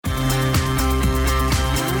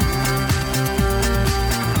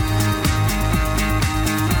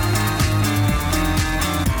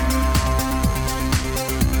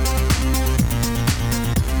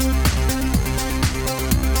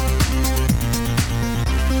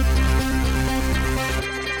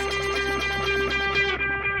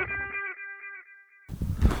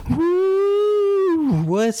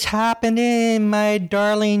What's happening, my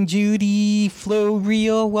darling Judy Flo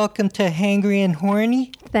Real? Welcome to Hangry and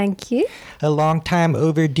Horny. Thank you. A long time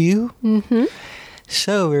overdue. Mm-hmm.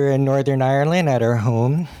 So we're in Northern Ireland at our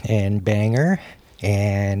home in Bangor,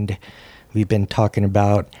 and we've been talking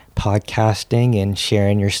about podcasting and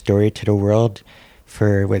sharing your story to the world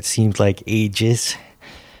for what seems like ages.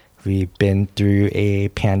 We've been through a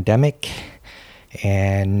pandemic,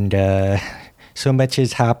 and so much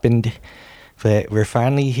has happened. But we're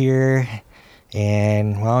finally here,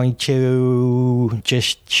 and why don't you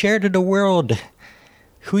just share to the world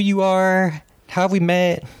who you are, how we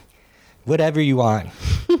met, whatever you want.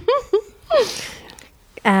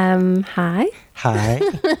 Hi. Hi.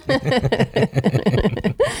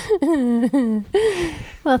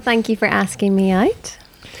 Well, thank you for asking me out.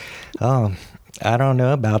 Oh, I don't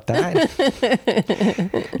know about that.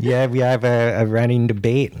 Yeah, we have a running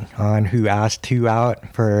debate on who asked who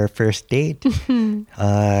out for our first date.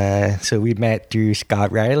 So we met through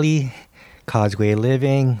Scott Riley, Causeway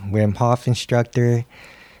Living, Wim Hof instructor.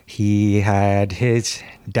 He had his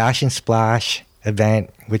Dash and Splash event,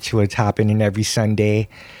 which was happening every Sunday.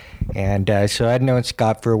 And so I'd known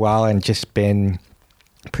Scott for a while and just been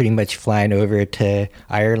pretty much flying over to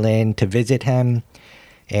Ireland to visit him.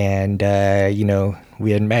 And,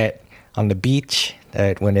 we had met on the beach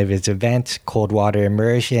at one of his events, cold water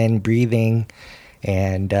immersion, breathing.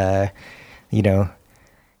 And, I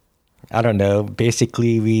don't know,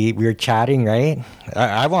 basically we were chatting, right?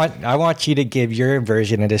 I want you to give your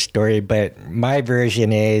version of the story, but my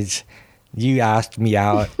version is you asked me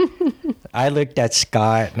out. I looked at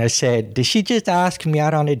Scott and I said, did she just ask me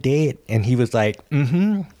out on a date? And he was like,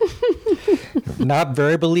 mm-hmm. Not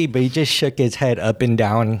verbally, but he just shook his head up and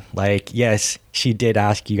down like, yes, she did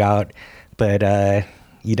ask you out. But, it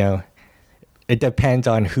depends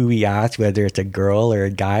on who he asked, whether it's a girl or a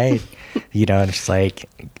guy. It's like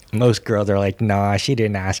most girls are like, nah, she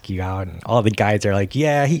didn't ask you out. And all the guys are like,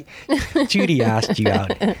 yeah, Judy asked you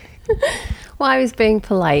out. Well, I was being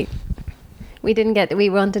polite. We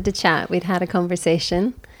wanted to chat. We'd had a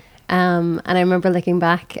conversation. And I remember looking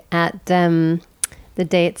back at the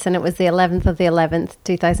dates, and it was the 11th of the 11th,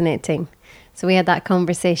 2018. So we had that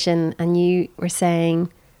conversation, and you were saying,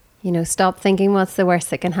 stop thinking what's the worst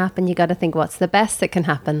that can happen. You got to think what's the best that can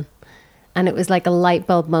happen. And it was like a light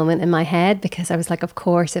bulb moment in my head, because I was like, of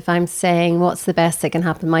course, if I'm saying what's the best that can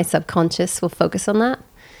happen, my subconscious will focus on that,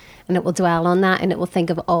 and it will dwell on that, and it will think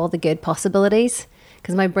of all the good possibilities,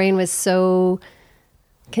 because my brain was so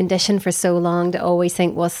conditioned for so long to always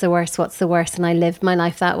think what's the worst, and I lived my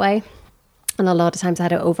life that way. And a lot of times I had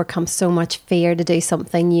to overcome so much fear to do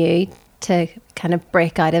something new, to kind of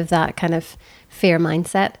break out of that kind of fear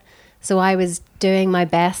mindset. So I was doing my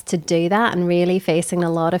best to do that and really facing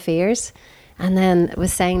a lot of fears. And then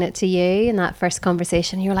was saying it to you in that first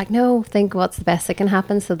conversation. You were like, no, think what's the best that can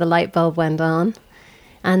happen. So the light bulb went on.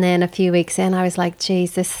 And then a few weeks in, I was like,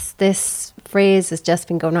 geez, this phrase has just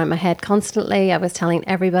been going around my head constantly. I was telling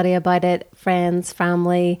everybody about it, friends,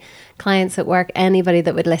 family, clients at work, anybody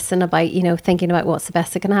that would listen about, thinking about what's the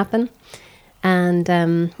best that can happen. And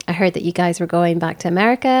I heard that you guys were going back to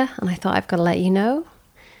America, and I thought, I've got to let you know.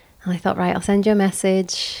 And I thought, right, I'll send you a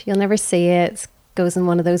message. You'll never see it. It goes in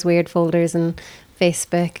one of those weird folders in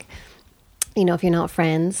Facebook, if you're not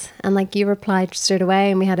friends. And you replied straight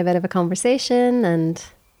away, and we had a bit of a conversation, and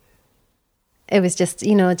it was just,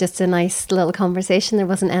 just a nice little conversation. There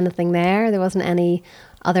wasn't anything there. There wasn't any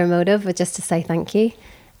other motive, but just to say thank you.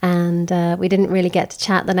 And we didn't really get to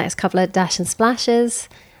chat the next couple of Dash and Splashes.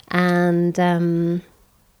 And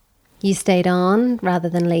you stayed on rather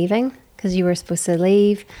than leaving, because you were supposed to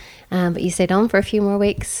leave. But you stayed on for a few more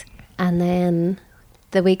weeks. And then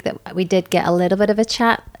the week that we did get a little bit of a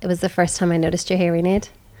chat, it was the first time I noticed your hearing aid.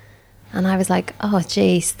 And I was like, oh,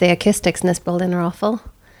 geez, the acoustics in this building are awful.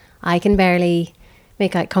 I can barely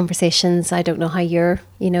make out conversations. I don't know how you're,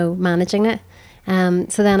 managing it.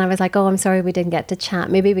 So then I was like, oh, I'm sorry we didn't get to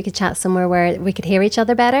chat. Maybe we could chat somewhere where we could hear each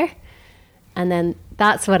other better. And then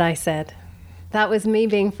that's what I said. That was me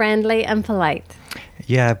being friendly and polite.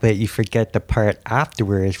 Yeah, but you forget the part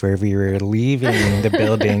afterwards where we were leaving the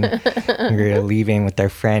building. We were leaving with our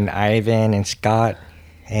friend Ivan and Scott,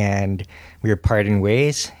 and we were parting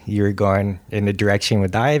ways. You were going in the direction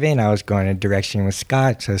with Ivan. I was going in the direction with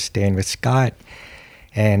Scott, so staying with Scott.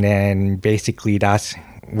 And then basically that's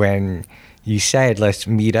when you said, let's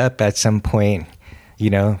meet up at some point,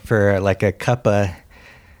 for like a cuppa,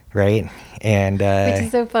 right? And which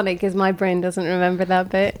is so funny, because my brain doesn't remember that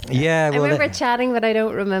bit. Yeah, I remember chatting, but I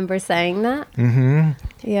don't remember saying that. Mm-hmm.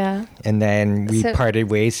 Yeah. And then we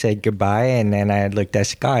parted ways, said goodbye, and then I looked at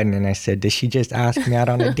Scott and then I said, did she just ask me out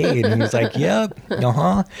on a date? And he was like, yep,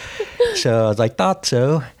 uh-huh. So I was like, thought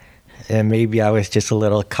so. And maybe I was just a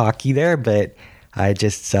little cocky there, but I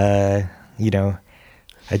just, you know,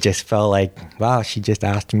 I just felt like, wow, she just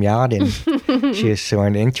asked me out and she was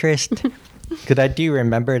showing interest. Because I do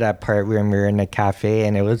remember that part when we were in the cafe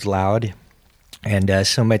and it was loud. And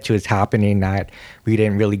so much was happening that we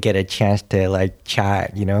didn't really get a chance to like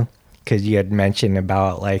chat, you know, because you had mentioned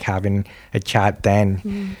about like having a chat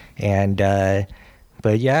then. And,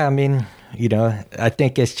 but yeah, I mean, you know, I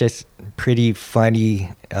think it's just pretty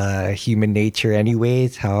funny human nature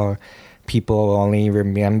anyways, how people only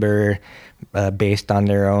remember based on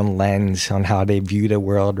their own lens on how they view the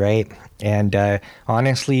world, right? And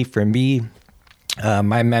honestly, for me,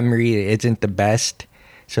 my memory isn't the best.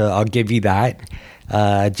 So I'll give you that,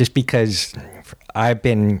 just because I've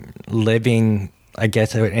been living, I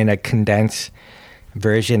guess, in a condensed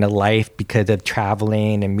version of life because of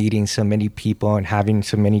traveling and meeting so many people and having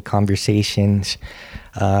so many conversations.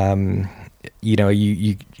 You know,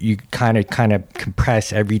 you kind of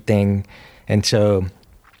compress everything, and so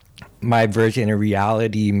my version of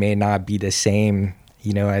reality may not be the same,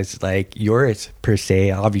 you know, as like yours per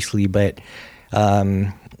se, obviously, but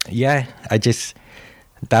yeah, I just.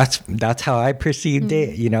 That's how I perceived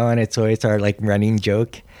it, you know, and it's always our like running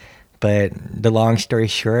joke. But the long story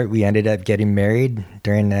short, we ended up getting married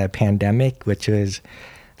during the pandemic, which was,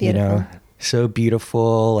 beautiful. You know, so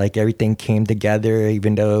beautiful. Like everything came together,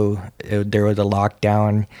 even though there was a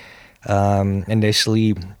lockdown.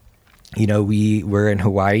 Initially, you know, we were in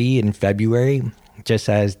Hawaii in February, just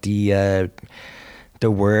as the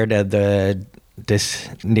word of this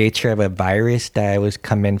nature of a virus that was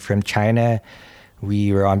coming from China.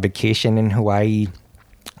 We were on vacation in Hawaii.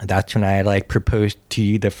 That's when I like proposed to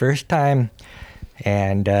you the first time.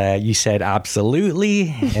 And you said,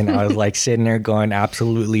 absolutely. And I was like sitting there going,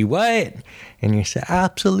 absolutely what? And you said,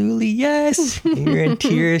 absolutely yes. And you're in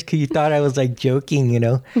tears because you thought I was like joking, you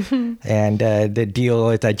know. And the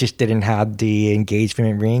deal is I just didn't have the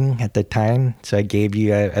engagement ring at the time. So I gave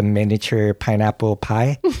you a miniature pineapple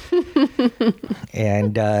pie.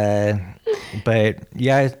 And but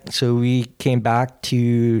yeah, so we came back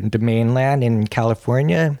to the mainland in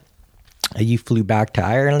California. You flew back to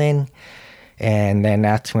Ireland. And then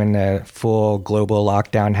that's when the full global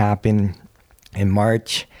lockdown happened in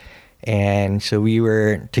March. And so we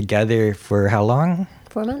were together for how long?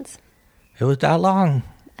 4 months. It was that long.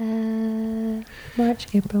 March,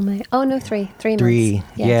 April, May. Oh, no, 3 months. 3,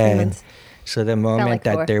 yeah. 3 months. So the moment like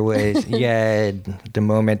that 4. there was, the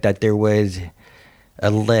moment that there was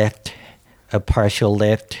a lift, a partial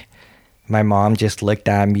lift, my mom just looked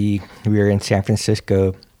at me. We were in San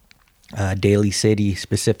Francisco, Daly City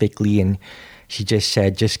specifically, and she just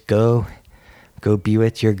said, just go be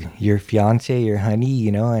with your fiance, your honey,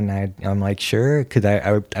 you know. And I'm like, sure, because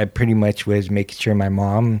I pretty much was making sure my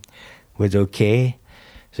mom was okay.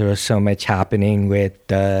 There was so much happening with,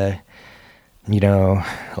 you know,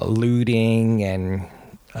 looting and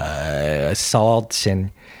assaults.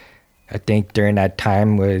 And I think during that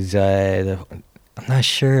time was, I'm not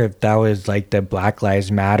sure if that was like the Black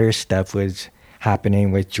Lives Matter stuff was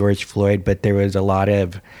happening with George Floyd, but there was a lot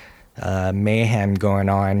of mayhem going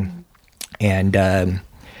on. And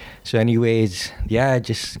so anyways, yeah, I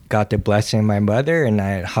just got the blessing of my mother, and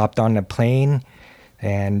I hopped on the plane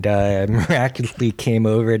and miraculously came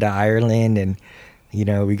over to Ireland, and you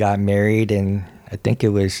know, we got married, and I think it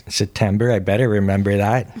was September, I better remember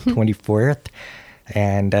that, 24th.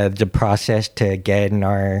 And the process to getting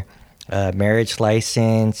our marriage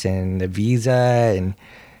license and the visa and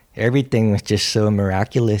everything was just so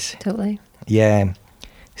miraculous. Totally. Yeah.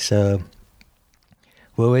 So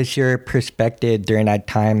what was your perspective during that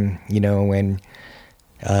time, you know, when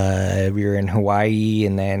we were in Hawaii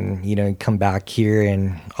and then, you know, come back here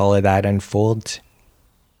and all of that unfolds?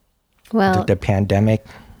 Well, the pandemic.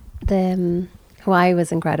 Hawaii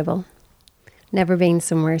was incredible. Never been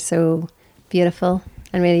somewhere so beautiful,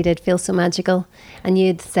 and really did feel so magical. And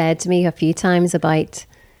you'd said to me a few times about,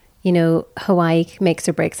 you know, Hawaii makes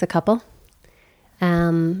or breaks a couple.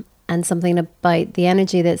 And something about the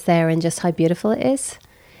energy that's there and just how beautiful it is.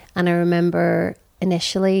 And I remember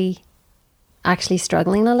initially actually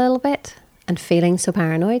struggling a little bit and feeling so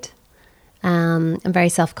paranoid and very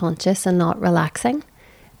self-conscious and not relaxing.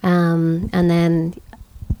 And then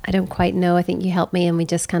I don't quite know, I think you helped me, and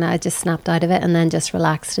I just snapped out of it and then just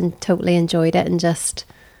relaxed and totally enjoyed it and just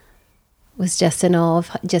was just in awe of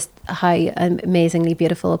just how amazingly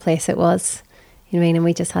beautiful a place it was. You know what I mean? And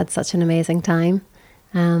we just had such an amazing time.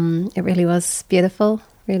 It really was beautiful,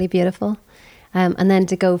 really beautiful. And then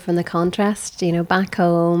to go from the contrast, you know, back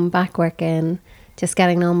home, back working, just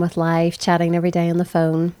getting on with life, chatting every day on the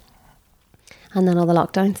phone. And then all the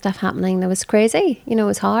lockdown stuff happening, that was crazy. You know, it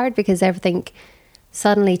was hard because everything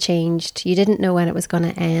suddenly changed. You didn't know when it was going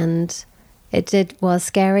to end. Was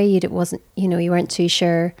scary. You weren't too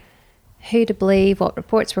sure who to believe, what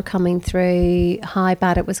reports were coming through, how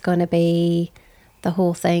bad it was going to be, the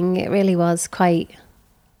whole thing. It really was quite,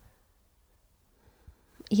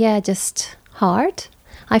 just hard.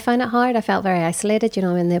 I found it hard. I felt very isolated, you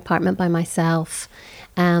know, in the apartment by myself.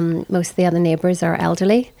 Most of the other neighbours are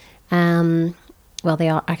elderly. Well, they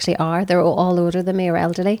are. They're all older than me or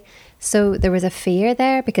elderly. So there was a fear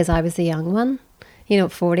there because I was the young one, you know,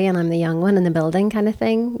 40 and I'm the young one in the building kind of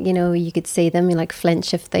thing. You know, you could see them like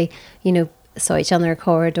flinch if they, you know, saw each other in a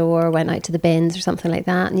corridor, went out to the bins or something like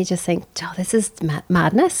that. And you just think, oh, this is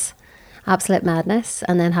madness, absolute madness.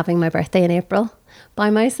 And then having my birthday in April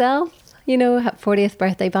by myself, you know, 40th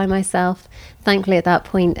birthday by myself. Thankfully at that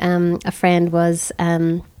point, a friend was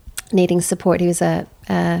needing support. He was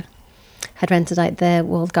had rented out the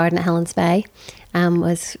walled garden at Helens Bay,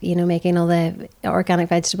 was, you know, making all the organic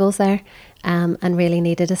vegetables there, and really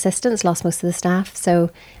needed assistance, lost most of the staff. So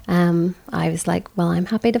I was like, well, I'm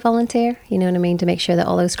happy to volunteer, you know what I mean, to make sure that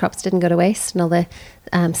all those crops didn't go to waste and all the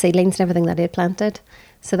seedlings and everything that he had planted.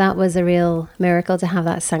 So that was a real miracle to have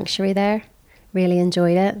that sanctuary there. Really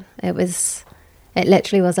enjoyed it. It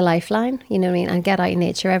literally was a lifeline, you know what I mean, and get out in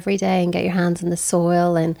nature every day and get your hands in the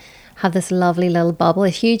soil and have this lovely little bubble, a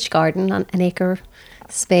huge garden, an acre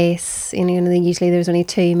space. You know, usually there's only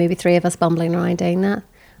 2, maybe 3 of us bumbling around doing that.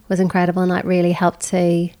 It was incredible, and that really helped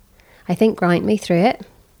to, I think, ground me through it.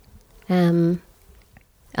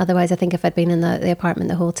 Otherwise, I think if I'd been in the apartment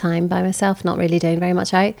the whole time by myself, not really doing very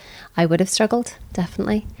much out, I would have struggled,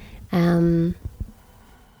 definitely.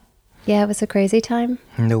 Yeah, it was a crazy time.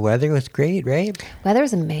 And the weather was great, right? Weather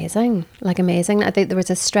was amazing, like amazing. I think there was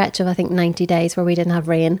a stretch of, 90 days where we didn't have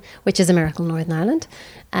rain, which is a miracle in Northern Ireland.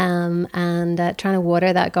 And trying to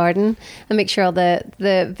water that garden and make sure all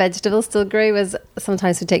the vegetables still grew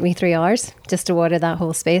sometimes would take me 3 hours just to water that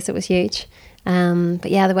whole space. It was huge. But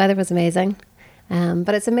yeah, the weather was amazing.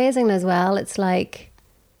 But it's amazing as well. It's like,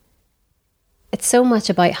 it's so much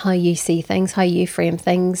about how you see things, how you frame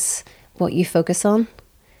things, what you focus on.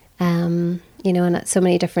 You know, and at so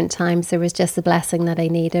many different times there was just the blessing that I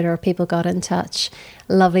needed, or people got in touch.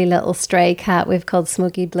 A lovely little stray cat we've called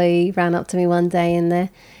Smoky Blue ran up to me one day in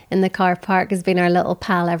the car park. Has been our little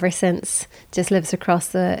pal ever since. Just lives across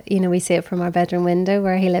the, you know, we see it from our bedroom window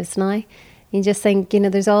where he lives now. You just think, you know,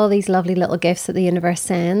 there's all these lovely little gifts that the universe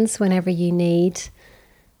sends whenever you need,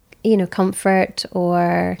 you know, comfort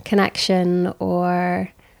or connection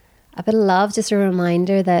or a bit of love, just a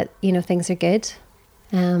reminder that, you know, things are good.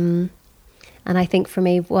 And I think for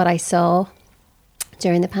me, what I saw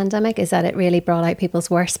during the pandemic is that it really brought out people's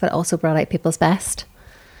worst, but also brought out people's best.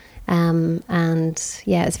 And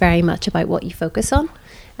yeah, it's very much about what you focus on.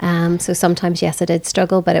 So sometimes, yes, I did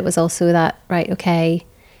struggle, but it was also that, right, okay,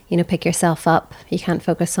 you know, pick yourself up. You can't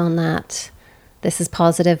focus on that. This is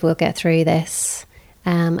positive. We'll get through this.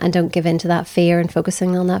 And don't give in to that fear and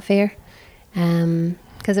focusing on that fear.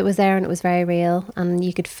 Because it was there and it was very real, and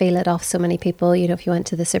you could feel it off so many people. You know, if you went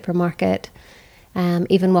to the supermarket,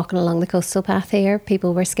 even walking along the coastal path here,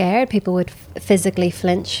 people were scared. People would physically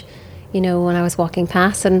flinch, you know, when I was walking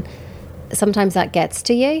past. And sometimes that gets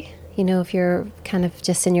to you, you know, if you're kind of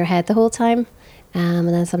just in your head the whole time. And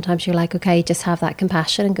then sometimes you're like, okay, just have that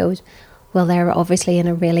compassion and go, well, they're obviously in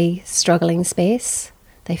a really struggling space.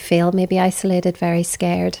 They feel maybe isolated, very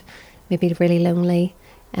scared, maybe really lonely.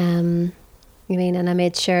 I mean, and I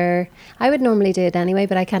made sure, I would normally do it anyway,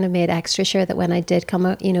 but I kind of made extra sure that when I did come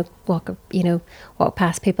out, you know, walk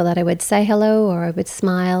past people, that I would say hello or I would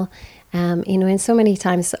smile. You know, and so many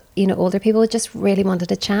times, you know, older people just really wanted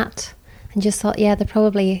to chat and just thought, yeah, they're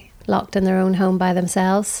probably locked in their own home by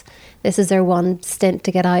themselves. This is their one stint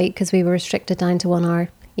to get out, because we were restricted down to 1 hour,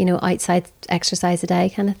 you know, outside exercise a day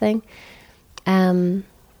kind of thing.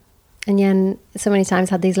 And then so many times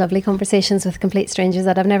had these lovely conversations with complete strangers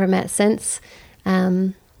that I've never met since.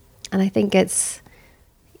 And I think it's,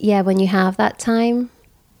 yeah, when you have that time,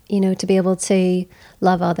 you know, to be able to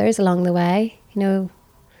love others along the way, you know,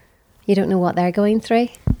 you don't know what they're going through.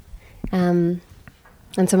 And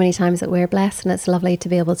so many times that we're blessed, and it's lovely to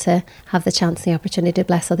be able to have the chance, the opportunity to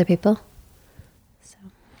bless other people. So.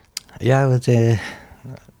 Yeah,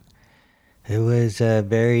 it was a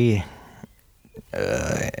very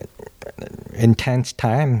intense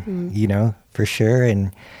time, you know, for sure.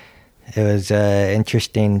 And it was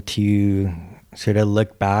interesting to sort of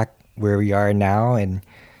look back where we are now, and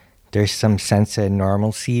there's some sense of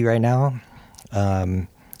normalcy right now.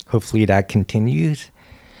 Hopefully that continues.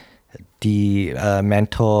 The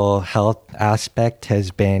mental health aspect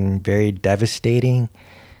has been very devastating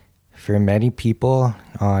for many people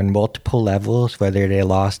on multiple levels, whether they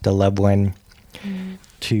lost a loved one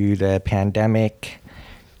to the pandemic,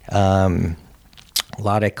 a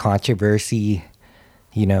lot of controversy,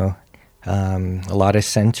 a lot of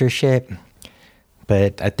censorship.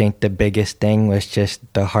 But I think the biggest thing was just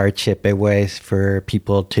the hardship it was for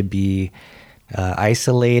people to be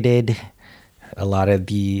isolated. A lot of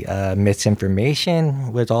the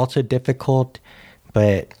misinformation was also difficult.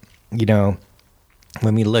 But,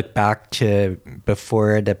 when we look back to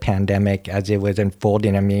before the pandemic as it was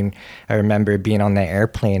unfolding, I remember being on the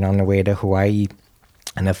airplane on the way to Hawaii,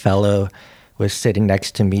 and a fellow was sitting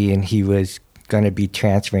next to me, and he was going to be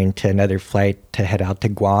transferring to another flight to head out to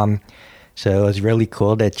Guam. So it was really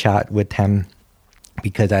cool to chat with him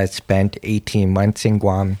because I spent 18 months in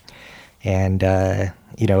Guam, and it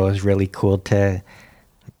was really cool to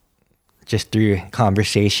just through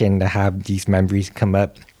conversation to have these memories come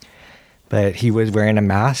up. But he was wearing a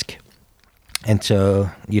mask, and so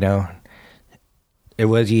it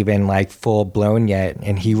was even like full blown yet,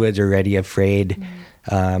 and he was already afraid,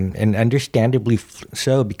 and understandably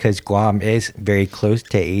so, because Guam is very close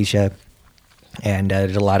to Asia, and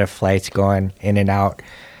there's a lot of flights going in and out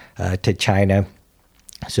to China.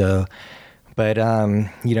 So, but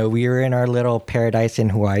we were in our little paradise in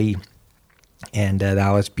Hawaii, and that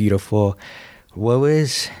was beautiful.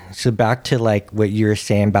 So back to like what you were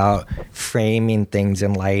saying about framing things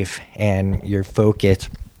in life and your focus,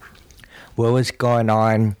 what was going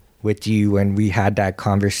on with you when we had that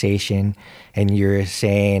conversation and you were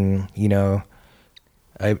saying,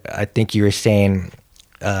 I think you were saying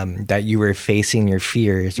that you were facing your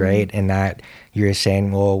fears, right? And that you were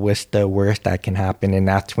saying, well, what's the worst that can happen? And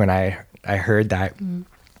that's when I heard that.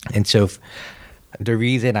 And so the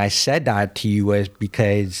reason I said that to you was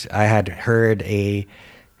because I had heard a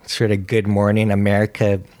sort of Good Morning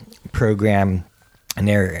America program, and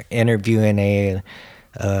they're interviewing a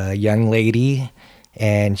young lady,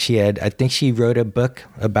 and I think she wrote a book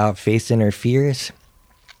about facing her fears.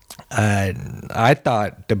 I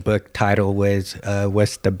thought the book title was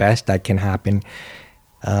What's the Best That Can Happen.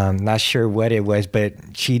 Not sure what it was, but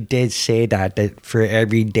she did say that for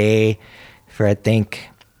every day, for I think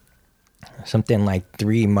something like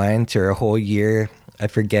 3 months or a whole year, I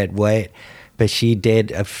forget what, but she did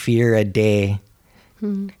a fear a day.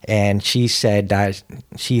 And she said that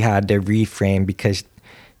she had to reframe because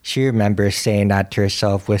she remembers saying that to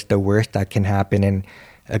herself, what's the worst that can happen? And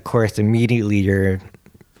of course, immediately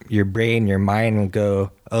your brain, your mind will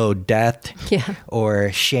go, oh, death,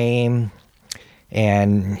 or shame.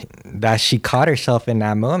 And that she caught herself in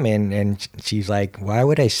that moment, and she's like, why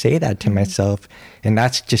would I say that to myself? And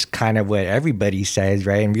that's just kind of what everybody says,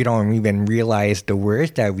 right? And we don't even realize the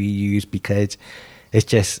words that we use because it's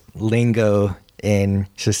just lingo in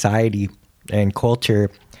society and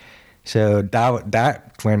culture. So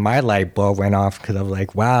that when my light bulb went off, because I was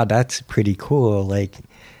like, wow, that's pretty cool. Like,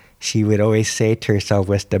 she would always say to herself,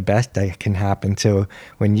 what's the best that can happen? So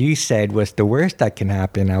when you said, what's the worst that can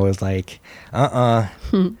happen? I was like,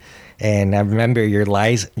 And I remember your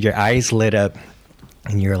eyes lit up,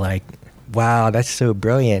 and you're like, wow, that's so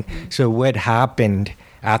brilliant. So what happened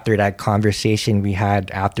after that conversation we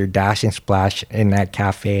had after Dash and Splash in that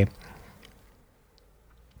cafe?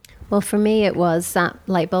 Well, for me, it was that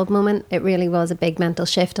light bulb moment. It really was a big mental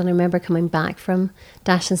shift. And I remember coming back from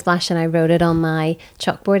Dash and Splash, and I wrote it on my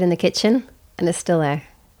chalkboard in the kitchen, and it's still there.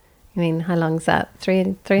 I mean, how long is that?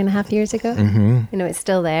 3.5 years ago? It's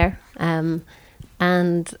still there.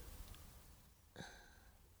 And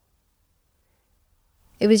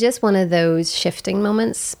it was just one of those shifting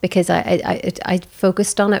moments because I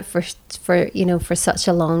focused on it for such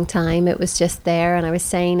a long time. It was just there, and I was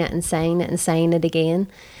saying it and saying it and saying it again.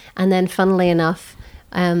 And then funnily enough,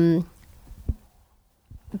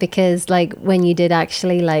 because like when you did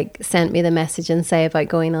actually like send me the message and say about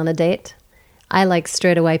going on a date, I like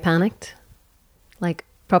straight away panicked, like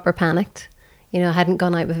proper panicked. I hadn't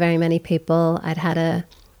gone out with very many people. I'd had an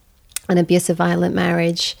abusive, violent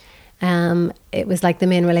marriage. It was like the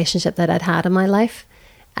main relationship that I'd had in my life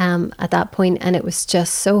at that point, and it was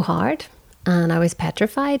just so hard, and I was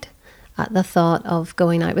petrified at the thought of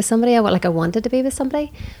going out with somebody. I wanted to be with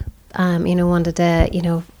somebody, wanted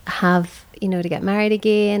to, have, to get married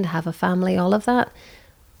again, have a family, all of that.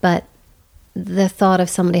 But the thought of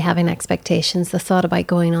somebody having expectations, the thought about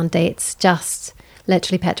going on dates just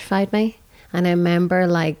literally petrified me. And I remember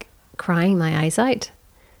like crying my eyes out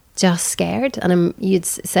just scared. And you'd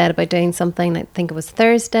said about doing something, I think it was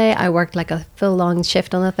Thursday. I worked like a full long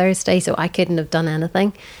shift on a Thursday, so I couldn't have done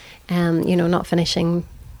anything. Not finishing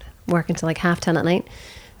work until like 10:30 at night.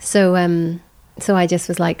 So I just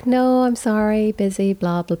was like, no, I'm sorry, busy,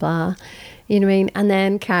 blah, blah, blah. You know what I mean? And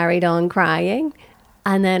then carried on crying.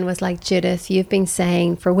 And then was like, Judith, you've been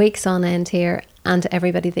saying for weeks on end here and to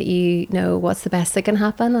everybody that you know, what's the best that can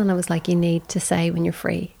happen? And I was like, you need to say when you're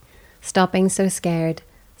free. Stop being so scared.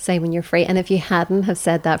 Say when you're free. And if you hadn't have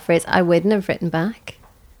said that phrase, I wouldn't have written back.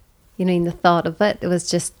 You know, the thought of it was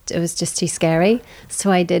just too scary.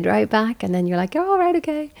 So I did write back. And then you're like, oh, all right,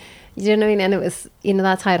 okay. You know what I mean? And it was,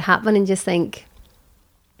 that's how it happened. And just think,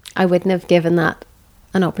 I wouldn't have given that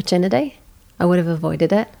an opportunity. I would have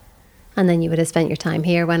avoided it. And then you would have spent your time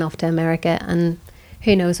here, went off to America, and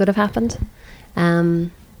who knows what would have happened.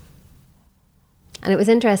 And it was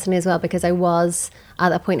interesting as well, because at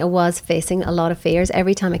that point, I was facing a lot of fears.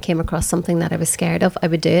 Every time I came across something that I was scared of, I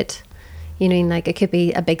would do it. You know, like it could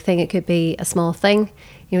be a big thing, it could be a small thing.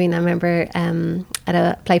 You know, I remember at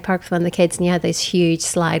a play park with one of the kids, and you had this huge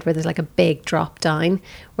slide where there's like a big drop down,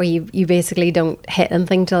 where you basically don't hit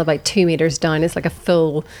anything till about 2 meters down. It's like a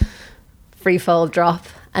full free fall drop.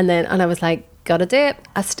 And I was like, gotta do it.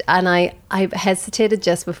 I hesitated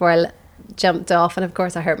just before I jumped off. And of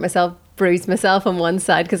course I hurt myself, bruised myself on one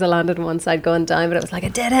side because I landed on one side going down. But it was like, I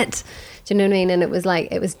did it. Do you know what I mean? And it was like,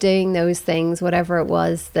 it was doing those things, whatever it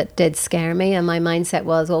was that did scare me. And my mindset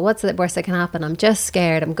was, well, what's the worst that can happen? I'm just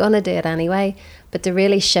scared. I'm going to do it anyway. But to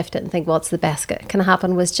really shift it and think, what's the best that can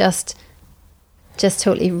happen, was just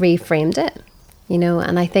totally reframed it,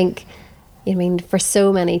 And I think, for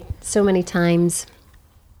so many times,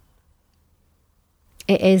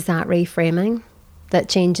 it is that reframing that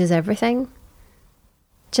changes everything.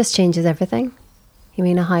 Just changes everything.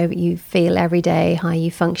 How you feel every day, how you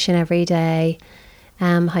function every day,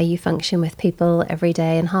 how you function with people every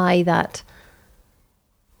day, and how that,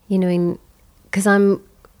 because I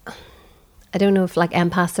don't know if like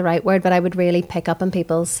empath's the right word, but I would really pick up on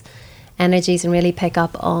people's energies and really pick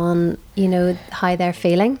up on, how they're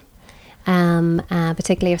feeling.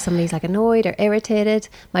 Particularly if somebody's like annoyed or irritated,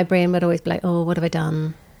 my brain would always be like, oh, what have I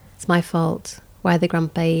done? It's my fault. Why are they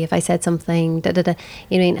grumpy? If I said something, and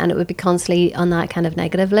it would be constantly on that kind of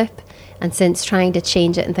negative loop. And since trying to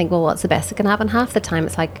change it and think, well, what's the best that can happen? Half the time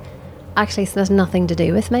it's like, actually, so there's nothing to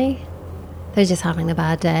do with me. They're just having a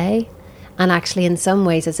bad day. And actually, in some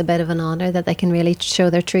ways, it's a bit of an honour that they can really show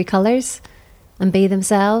their true colours and be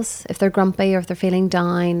themselves. If they're grumpy or if they're feeling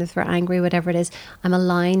down, if they're angry, whatever it is, I'm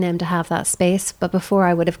allowing them to have that space. But before,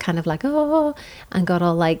 I would have kind of like, oh, and got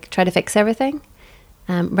all like, try to fix everything,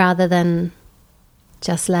 rather than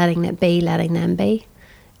just letting it be, letting them be,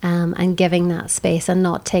 and giving that space and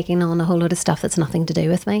not taking on a whole load of stuff that's nothing to do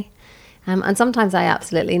with me. And sometimes I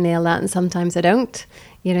absolutely nail that and sometimes I don't,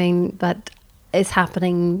 but it's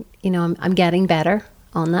happening, I'm getting better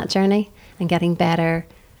on that journey and getting better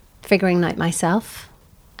figuring out myself,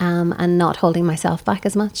 and not holding myself back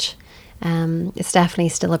as much. It's definitely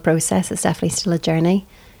still a process. It's definitely still a journey.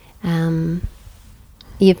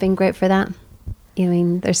 You've been great for that.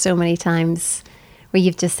 There's so many times where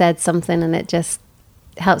you've just said something and it just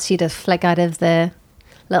helps you to flick out of the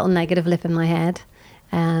little negative lip in my head.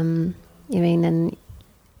 And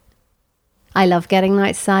I love getting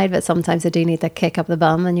outside, but sometimes I do need to kick up the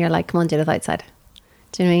bum and you're like, come on, Judith, outside.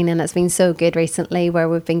 Do you know what I mean? And it's been so good recently where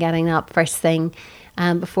we've been getting up first thing,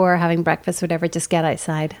 before having breakfast, whatever, just get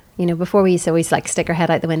outside. Before we used to always like stick our head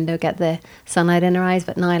out the window, get the sunlight in our eyes,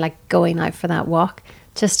 but now like going out for that walk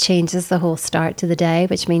just changes the whole start to the day,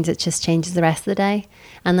 which means it just changes the rest of the day.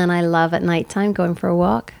 And then I love at nighttime going for a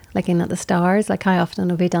walk, looking at the stars. Like how often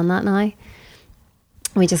have we done that now?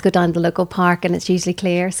 We just go down to the local park and it's usually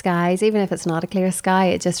clear skies. Even if it's not a clear sky,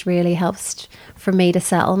 it just really helps for me to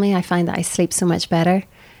settle me. I find that I sleep so much better.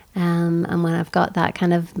 And when I've got that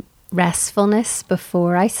kind of restfulness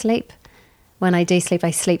before I sleep, when I do sleep,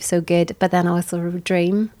 I sleep so good. But then I also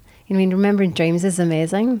dream. Remembering dreams is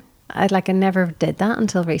amazing. I never did that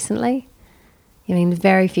until recently.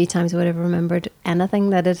 Very few times I would have remembered anything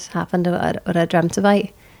that had happened or what I dreamt about.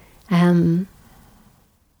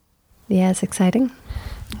 Yeah, it's exciting.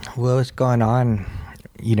 What was going on?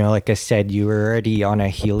 Like I said, you were already on a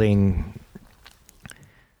healing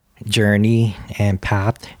journey and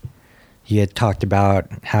path. You had talked about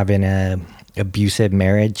having a abusive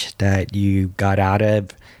marriage that you got out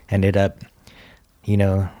of, ended up,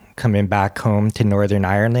 coming back home to Northern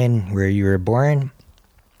Ireland where you were born,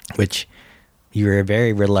 which you were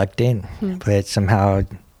very reluctant, but somehow,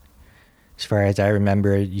 as far as I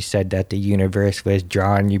remember, you said that the universe was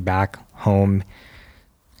drawing you back home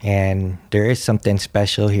And there is something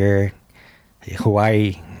special here.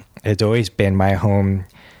 Hawaii has always been my home.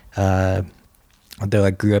 Although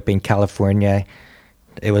I grew up in California,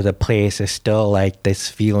 it was a place that's still like this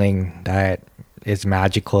feeling that is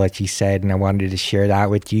magical, as you said, and I wanted to share that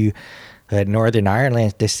with you. Northern Ireland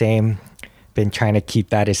is the same. Been trying to keep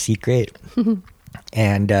that a secret.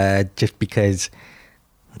 And just because,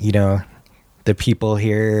 you know, the people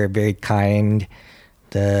here are very kind.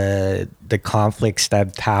 The conflicts that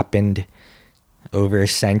have happened over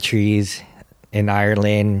centuries in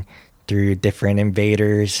Ireland through different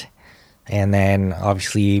invaders, and then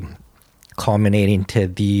obviously culminating to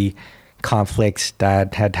the conflicts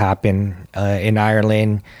that had happened in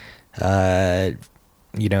Ireland,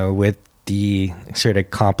 you know, with the sort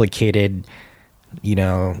of complicated, you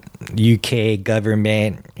know, UK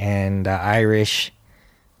government and the Irish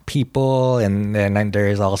people, and then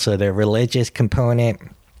there's also the religious component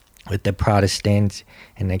with the Protestants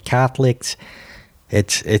and the Catholics.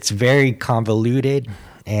 It's very convoluted,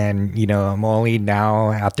 and you know, I'm only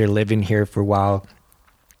now, after living here for a while,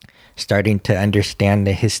 starting to understand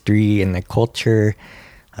the history and the culture,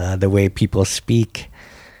 the way people speak.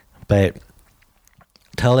 But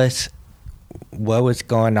tell us what was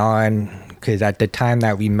going on, because at the time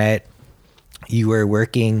that we met, you were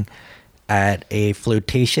working at a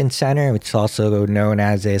flotation center, which is also known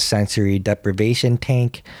as a sensory deprivation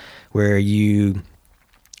tank, where you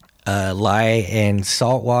lie in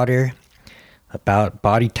salt water, about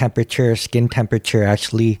body temperature, skin temperature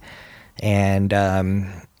actually, and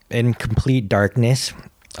in complete darkness.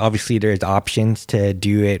 Obviously, there's options to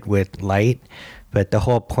do it with light, but the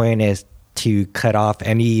whole point is to cut off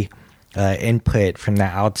any input from the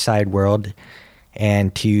outside world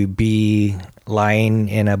and to be lying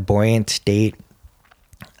in a buoyant state,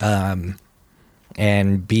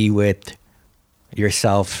 and be with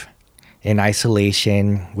yourself in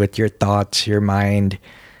isolation with your thoughts, your mind.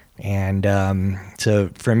 And so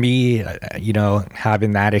for me, you know,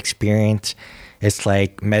 having that experience, it's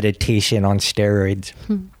like meditation on steroids.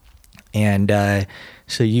 And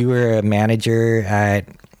so you were a manager at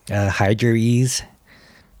HydroEase,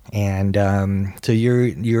 and so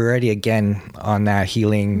you're already again on that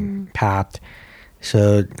healing path.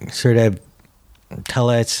 So sort of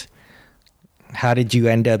tell us, how did you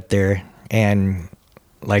end up there, and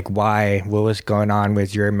like why? What was going on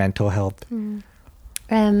with your mental health?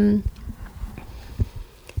 I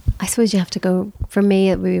suppose you have to go, for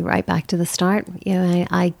me, it would be right back to the start. You know,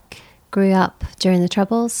 I grew up during the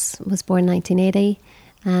Troubles, was born in 1980.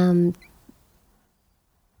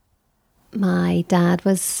 My dad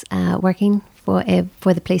was working for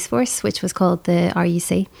the police force, which was called the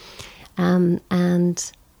RUC. And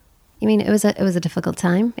I mean, it was a difficult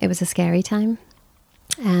time. It was a scary time.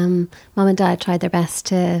 Mum and Dad tried their best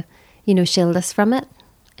to, you know, shield us from it.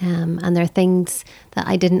 And there are things that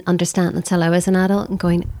I didn't understand until I was an adult, and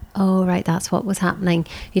going, oh, right, that's what was happening.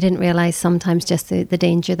 You didn't realise sometimes just the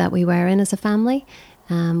danger that we were in as a family.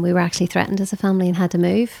 We were actually threatened as a family and had to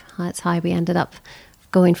move. That's how we ended up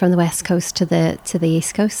going from the West Coast to the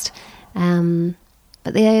East Coast.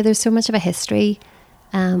 But yeah, there's so much of a history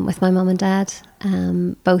with my mum and dad.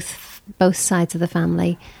 Both sides of the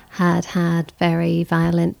family had very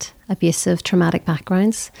violent, abusive, traumatic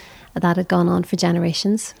backgrounds that had gone on for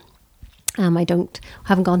generations. I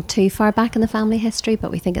haven't gone too far back in the family history,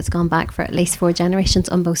 but we think it's gone back for at least 4 generations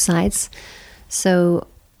on both sides. So,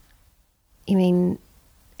 I mean,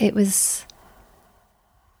 it was,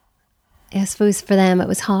 I suppose for them it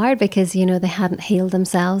was hard because, you know, they hadn't healed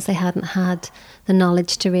themselves. They hadn't had the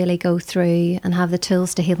knowledge to really go through and have the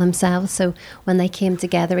tools to heal themselves. So when they came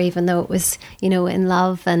together, even though it was, you know, in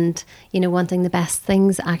love and, you know, wanting the best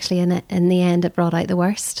things, actually in the end it brought out the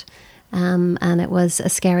worst. And it was a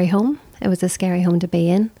scary home. It was a scary home to be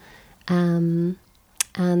in. And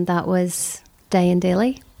that was day and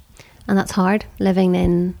daily. And that's hard, living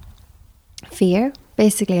in fear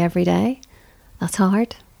basically every day. That's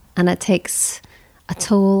hard. And it takes a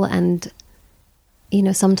toll, and, you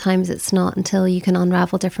know, sometimes it's not until you can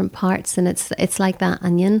unravel different parts, and it's like that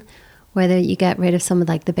onion, where you get rid of some of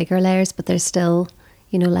like the bigger layers, but there's still,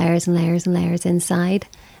 you know, layers and layers and layers inside.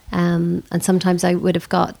 And sometimes I would have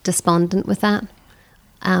got despondent with that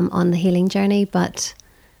on the healing journey, but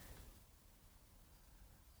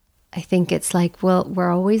I think it's like, well,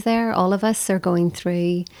 we're always there. All of us are going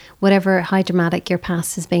through whatever, how dramatic your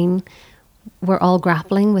past has been. We're all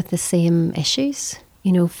grappling with the same issues,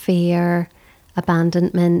 you know, fear,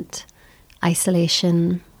 abandonment,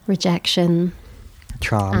 isolation, rejection,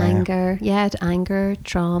 trauma, anger,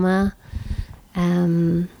 trauma,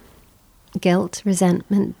 guilt,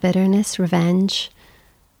 resentment, bitterness, revenge.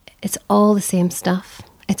 It's all the same stuff.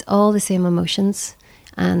 it's all the same emotions.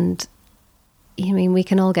 And I mean, we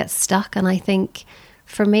can all get stuck. And I think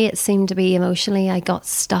for me, it seemed to be emotionally, I got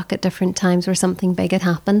stuck at different times where something big had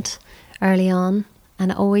happened early on.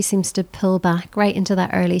 And it always seems to pull back right into that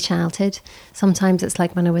early childhood. Sometimes it's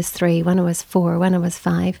like when I was 3, when I was 4, when I was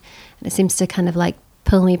 5. And it seems to kind of like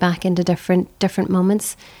pull me back into different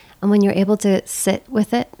moments. And when you're able to sit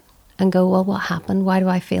with it and go, well, what happened? Why do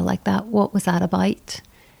I feel like that? What was that about?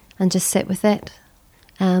 And just sit with it.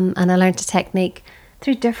 And I learned a technique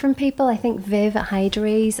through different people. I think Viv at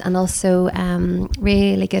Hydraries, and also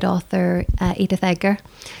really good author Edith Edgar,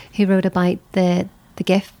 who wrote about the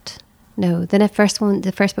gift. No, the first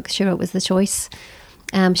book she wrote was The Choice.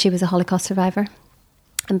 She was a Holocaust survivor.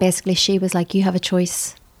 And basically she was like, you have a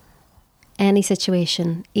choice. Any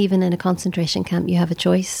situation, even in a concentration camp, you have a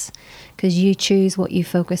choice. Because you choose what you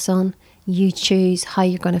focus on. You choose how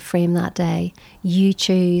you're going to frame that day. You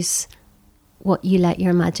choose what you let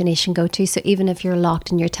your imagination go to. So even if you're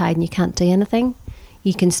locked and you're tired and you can't do anything,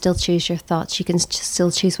 you can still choose your thoughts. You can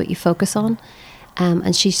still choose what you focus on.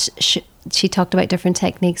 And she talked about different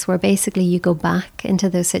techniques where basically you go back into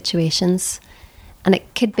those situations. And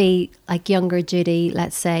it could be like younger Judy,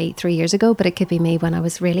 let's say 3 years ago, but it could be me when I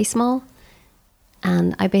was really small.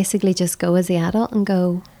 And I basically just go as the adult and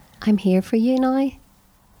go, I'm here for you now.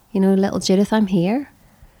 You know, little Judith, I'm here.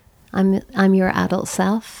 I'm your adult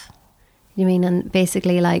self. You mean, and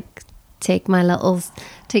basically like take little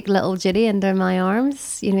Judy into my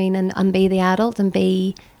arms, you mean, and be the adult and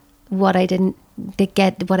be what I didn't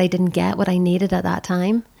get, what I needed at that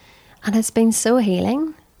time. And it's been so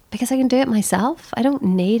healing because I can do it myself. I don't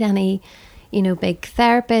need any, big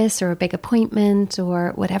therapist or a big appointment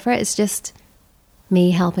or whatever. It's just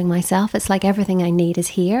me helping myself. It's like everything I need is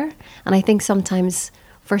here. And I think sometimes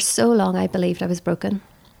for so long I believed I was broken.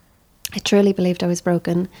 I truly believed I was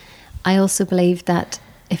broken. I also believed that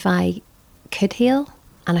if I could heal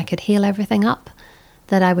and I could heal everything up,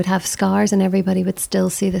 that I would have scars and everybody would still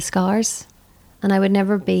see the scars and I would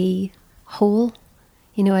never be whole.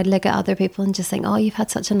 I'd look at other people and just think, oh, you've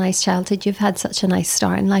had such a nice childhood. You've had such a nice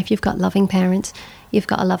start in life. You've got loving parents. You've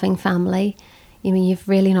got a loving family. You've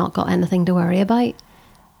really not got anything to worry about.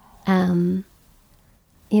 And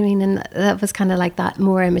that was kind of like that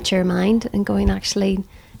more immature mind and going, actually,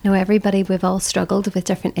 no, everybody, we've all struggled with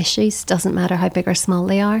different issues. Doesn't matter how big or small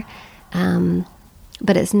they are.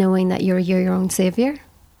 But it's knowing that you're your own saviour.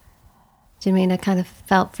 Do you mean I kind of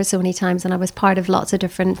felt for so many times, and I was part of lots of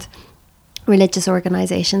different religious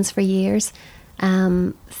organisations for years,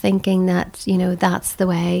 thinking that, that's the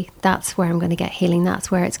way, that's where I'm going to get healing, that's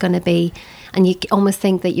where it's going to be. And you almost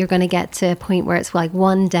think that you're going to get to a point where it's like,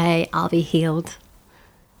 one day I'll be healed.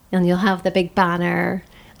 And you'll have the big banner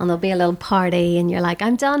and there'll be a little party and you're like,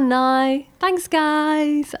 I'm done now. Thanks,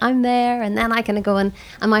 guys. I'm there. And then I can go and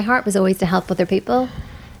my heart was always to help other people.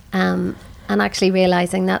 And actually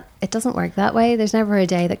realising that it doesn't work that way. There's never a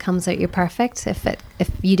day that comes out you're perfect. If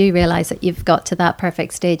you do realise that you've got to that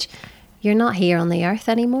perfect stage, you're not here on the earth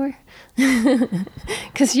anymore.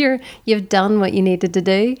 Because you've done what you needed to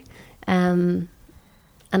do. And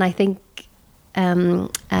I think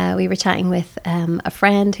we were chatting with a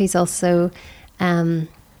friend who's also a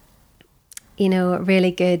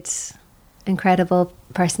really good, incredible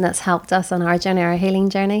person that's helped us on our journey, our healing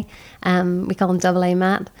journey. We call him Double A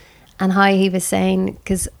Matt. And how he was saying,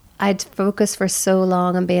 because I'd focused for so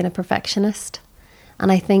long on being a perfectionist.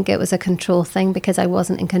 And I think it was a control thing because I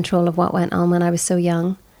wasn't in control of what went on when I was so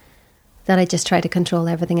young, that I just tried to control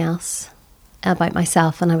everything else about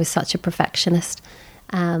myself. And I was such a perfectionist.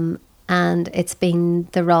 And it's been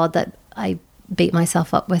the rod that I beat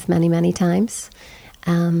myself up with many, many times.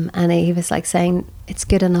 And he was like saying, it's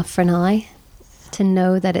good enough for now. To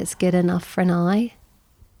know that it's good enough for now.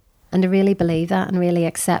 And to really believe that and really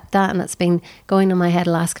accept that. And it's been going in my head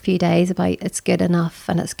the last few days about it's good enough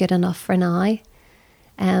and it's good enough for now.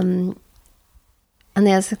 And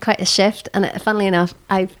there's quite a shift. And funnily enough,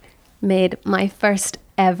 I've made my first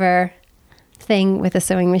ever thing with a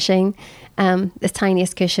sewing machine. The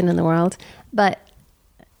tiniest cushion in the world. But,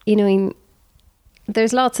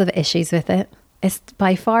 there's lots of issues with it. It's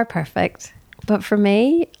by far perfect. But for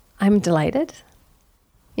me, I'm delighted.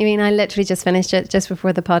 I literally just finished it just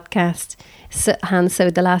before the podcast, hand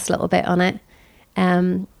sewed the last little bit on it.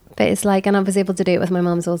 But it's like, and I was able to do it with my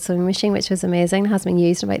mum's old sewing machine, which was amazing. It has been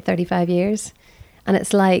used in about 35 years. And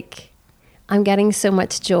it's like, I'm getting so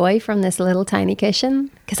much joy from this little tiny cushion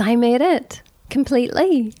because I made it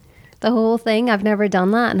completely. The whole thing, I've never done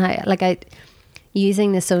that. And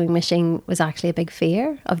using the sewing machine was actually a big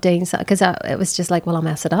fear of doing so because it was just like, well, I'll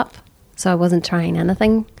mess it up. So I wasn't trying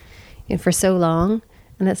anything for so long.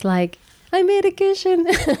 And it's like, I made a cushion.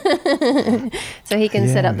 So he can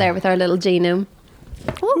sit up there with our little genome.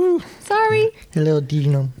 Oh, sorry. A little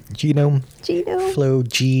genome. Flow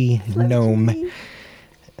genome.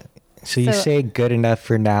 So you say good enough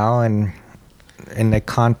for now, and the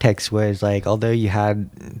context was like, although you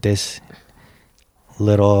had this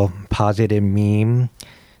little positive meme,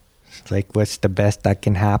 like what's the best that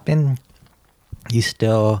can happen, you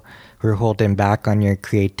still were holding back on your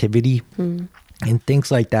creativity. And things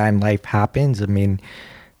like that in life happens. I mean,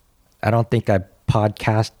 I don't think I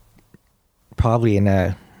podcast probably in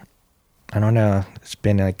I don't know, it's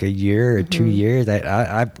been like a year or 2 years.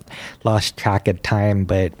 I've lost track of time,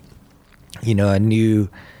 but you know, a new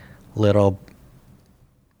little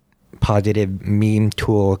positive meme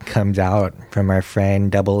tool comes out from our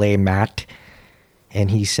friend AA Matt, and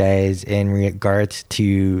he says in regards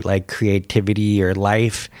to like creativity or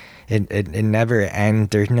life, it never ends.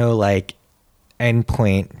 There's no like end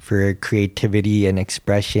point for creativity and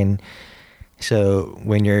expression. So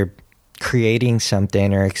when you're creating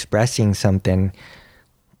something or expressing something,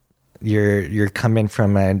 you're coming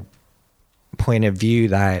from a point of view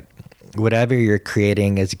that whatever you're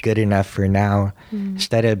creating is good enough for now,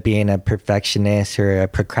 instead of being a perfectionist or a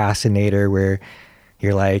procrastinator where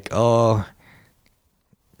you're like, oh,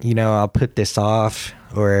 you know, I'll put this off,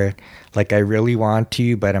 or like I really want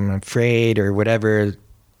to, but I'm afraid, or whatever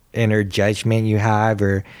inner judgment you have,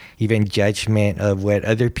 or even judgment of what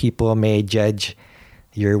other people may judge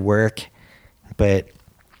your work. But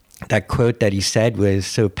that quote that he said was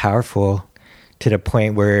so powerful, to the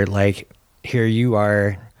point where like here you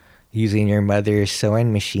are using your mother's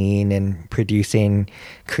sewing machine and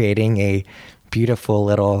creating a beautiful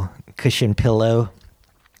little cushion pillow.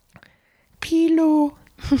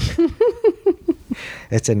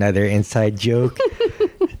 That's another inside joke.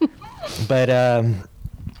 But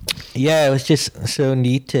yeah, it was just so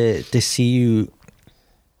neat to see you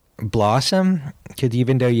blossom, because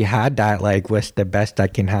even though you had that like what's the best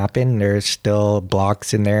that can happen, there's still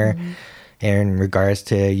blocks in there. In regards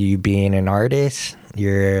to you being an artist.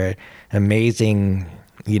 You're amazing.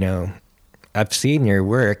 You know, I've seen your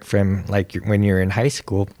work from like when you're in high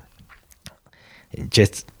school,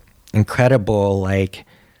 just incredible, like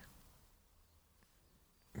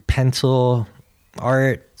pencil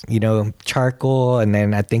art, you know, charcoal, and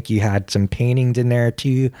then I think you had some paintings in there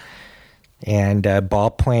too, and a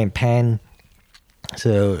ballpoint pen.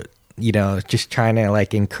 So, you know, just trying to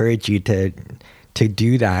like encourage you to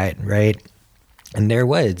do that, right? And there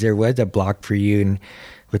was a block for you, and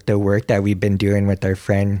with the work that we've been doing with our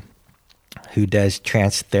friend who does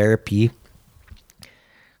trance therapy,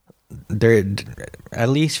 there, at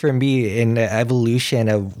least for me, in the evolution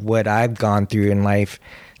of what I've gone through in life,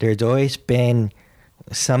 there's always been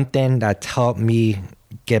something that's helped me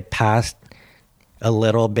get past a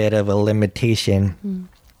little bit of a limitation.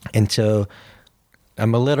 And so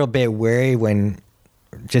I'm a little bit wary when,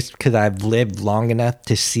 just because I've lived long enough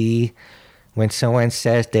to see when someone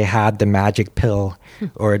says they had the magic pill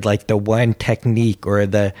or like the one technique, or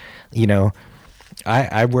the, you know,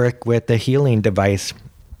 I work with a healing device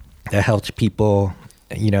that helps people,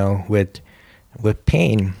 you know, with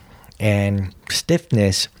pain and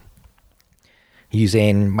stiffness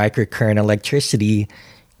using microcurrent electricity.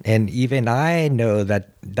 And even I know that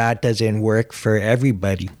that doesn't work for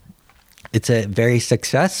everybody. It's a very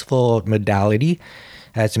successful modality,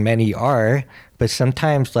 as many are, but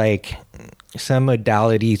sometimes like some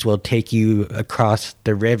modalities will take you across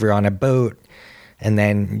the river on a boat, and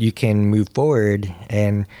then you can move forward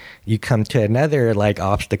and you come to another like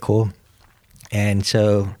obstacle. And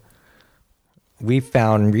so we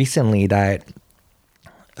found recently that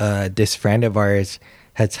this friend of ours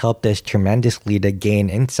has helped us tremendously to gain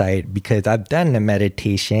insight, because I've done the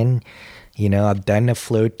meditation, you know, I've done the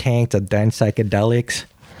float tanks, I've done psychedelics,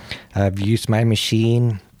 I've used my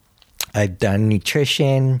machine, I've done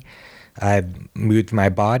nutrition, I've moved my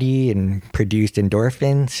body and produced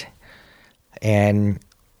endorphins. And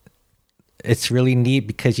it's really neat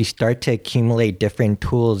because you start to accumulate different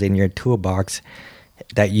tools in your toolbox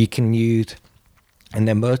that you can use. And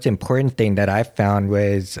the most important thing that I found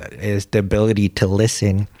is the ability to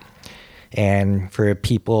listen, and for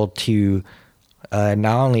people to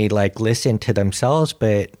not only like listen to themselves,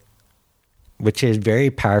 but which is very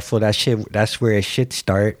powerful. That's where it should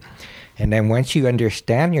start. And then once you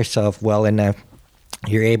understand yourself well enough,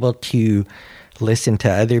 you're able to listen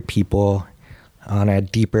to other people on a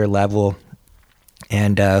deeper level,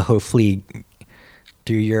 and hopefully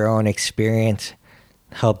through your own experience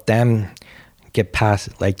help them get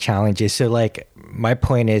past like challenges. So like my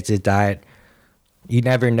point is that you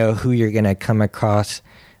never know who you're going to come across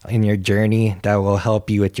in your journey that will help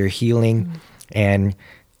you with your healing. And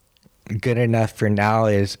Good Enough for Now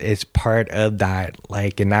is part of that.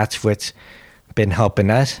 Like, and that's what's been helping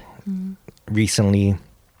us recently.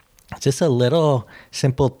 Just a little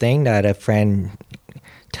simple thing that a friend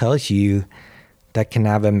tells you that can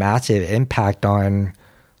have a massive impact on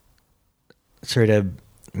sort of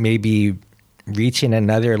maybe reaching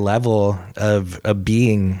another level of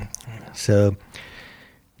being. So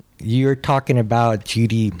you're talking about,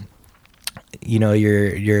 Judy, you know,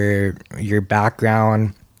 your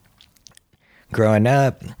background growing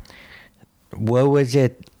up. What was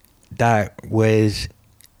it that was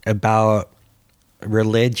about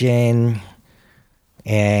religion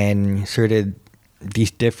and sort of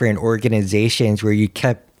these different organizations where you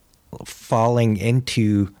kept falling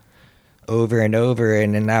into over and over?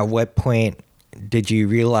 And then at what point did you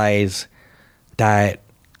realize that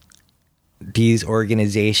these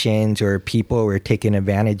organizations or people were taking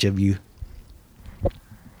advantage of you?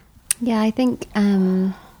 Yeah, I think,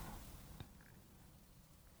 you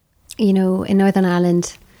know, in Northern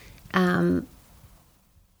Ireland, when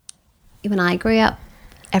I grew up,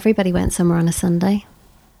 everybody went somewhere on a Sunday,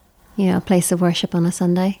 you know, a place of worship on a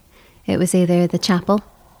Sunday. It was either the chapel,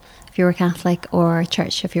 if you were Catholic, or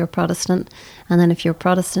church if you were Protestant. And then if you were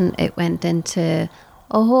Protestant, it went into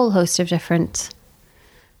a whole host of different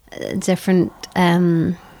I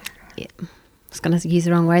was going to use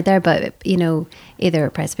the wrong word there, but, you know, either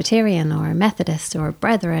Presbyterian or Methodist or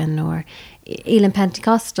Brethren or Elim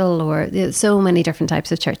Pentecostal, or so many different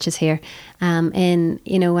types of churches here. You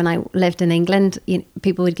know, when I lived in England,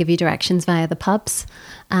 people would give you directions via the pubs,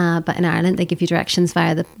 but in Ireland they give you directions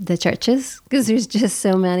via the churches, because there's just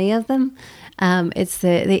so many of them. It's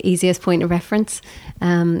the easiest point of reference.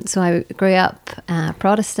 So I grew up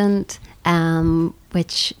Protestant,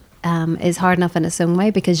 which is hard enough in its own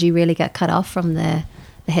way, because you really get cut off from the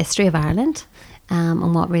history of Ireland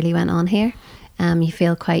and what really went on here. You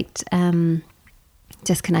feel quite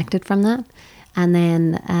disconnected from that. And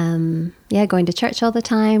then, going to church all the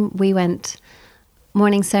time. We went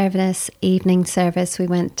morning service, evening service. We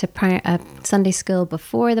went to Sunday school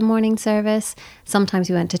before the morning service. Sometimes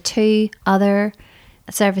we went to 2 other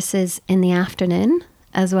services in the afternoon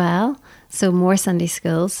as well. So more Sunday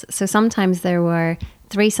schools. So sometimes there were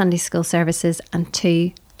 3 Sunday school services and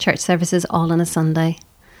 2 church services all on a Sunday.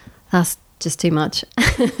 That's just too much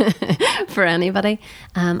for anybody.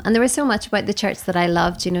 And there was so much about the church that I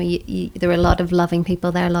loved. You know, there were a lot of loving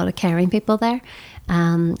people there, a lot of caring people there.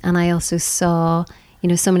 And I also saw, you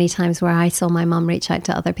know, so many times where I saw my mum reach out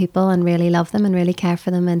to other people and really love them and really care for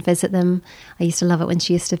them and visit them. I used to love it when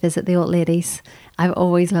she used to visit the old ladies. I've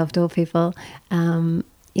always loved old people,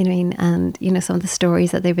 you know, and, you know, some of the stories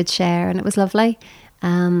that they would share, and it was lovely.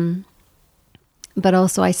 But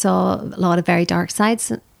also I saw a lot of very dark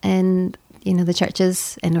sides in, you know, the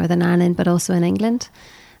churches in Northern Ireland, but also in England.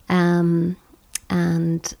 And,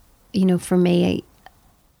 you know, for me,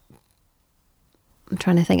 I'm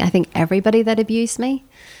trying to think, I think everybody that abused me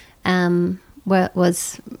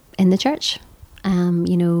was in the church,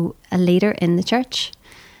 you know, a leader in the church.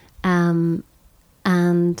 And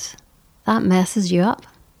that messes you up,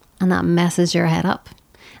 and that messes your head up.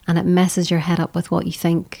 And it messes your head up with what you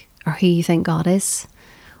think, or who you think God is,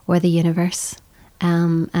 or the universe.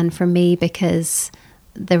 And for me, because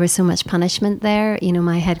there was so much punishment there, you know,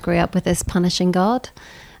 my head grew up with this punishing God,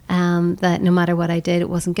 that no matter what I did, it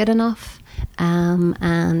wasn't good enough,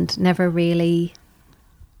 and never really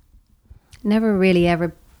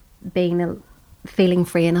ever feeling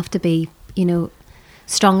free enough to be, you know,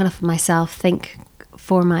 strong enough for myself, think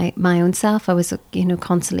for my own self. I was, you know,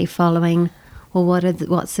 constantly following, well,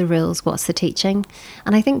 what's the rules, what's the teaching?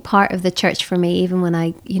 And I think part of the church for me, even when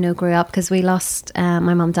I, you know, grew up, because we lost,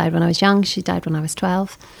 my mum died when I was young, she died when I was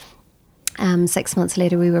 12. 6 months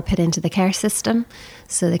later, we were put into the care system.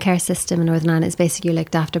 So the care system in Northern Ireland is basically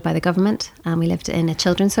looked after by the government. We lived in a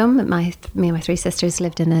children's home. Me and my 3 sisters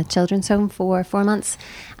lived in a children's home for 4 months.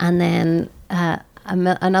 And then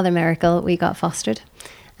another miracle, we got fostered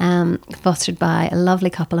by a lovely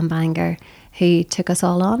couple in Bangor who took us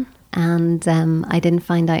all on. And I didn't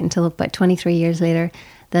find out until about 23 years later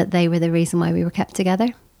that they were the reason why we were kept together,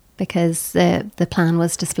 because the plan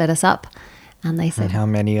was to split us up. And they said, and how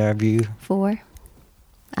many of you? 4.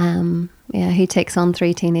 He takes on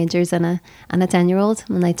 3 teenagers and a 10-year-old,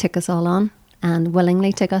 and they took us all on, and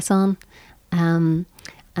willingly took us on, and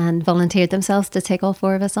volunteered themselves to take all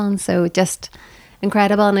 4 of us on. So just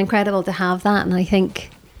incredible to have that. And I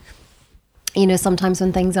think, you know, sometimes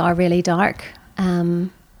when things are really dark,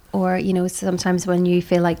 or, you know, sometimes when you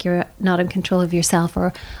feel like you're not in control of yourself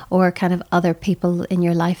or kind of other people in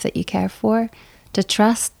your life that you care for, to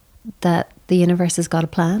trust that the universe has got a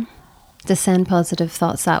plan, to send positive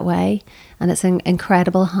thoughts that way. And it's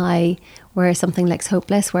incredible how where something looks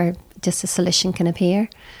hopeless, where just a solution can appear.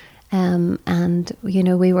 And, you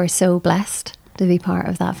know, we were so blessed to be part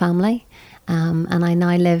of that family. And I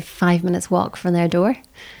now live 5 minutes walk from their door.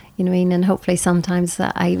 You know what I mean? And hopefully sometimes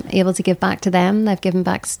that I'm able to give back to them. They've given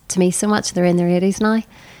back to me so much. They're in their 80s now.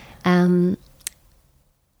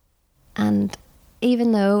 And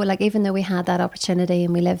even though we had that opportunity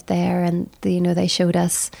and we lived there, and you know, they showed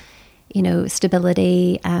us, you know,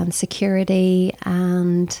 stability and security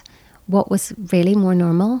and what was really more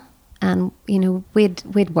normal. And, you know,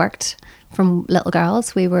 we'd worked from little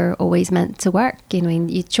girls. We were always meant to work, you know,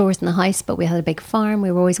 you chores in the house, but we had a big farm.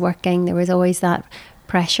 We were always working. There was always that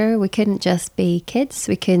pressure. We couldn't just be kids.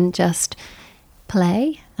 We couldn't just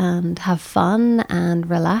play and have fun and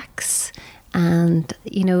relax and,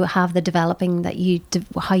 you know, have the developing that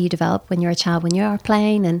how you develop when you're a child, when you are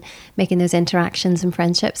playing and making those interactions and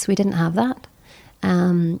friendships. We didn't have that.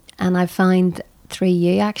 And I find through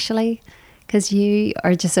you, actually, because you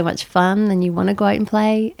are just so much fun and you want to go out and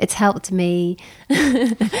play, it's helped me.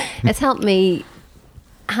 It's helped me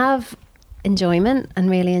have enjoyment and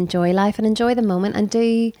really enjoy life and enjoy the moment and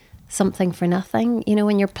do something for nothing. You know,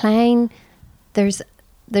 when you're playing, there's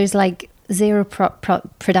like zero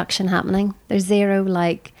production happening. There's zero,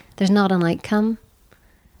 like, there's not an outcome.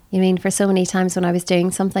 You mean, for so many times when I was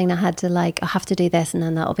doing something, I had to, like, I have to do this and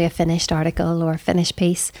then that'll be a finished article or a finished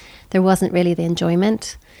piece. There wasn't really the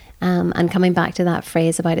enjoyment. And coming back to that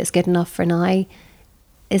phrase about it's good enough for now,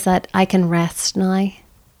 is that I can rest now.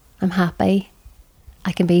 I'm happy.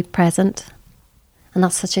 I can be present. And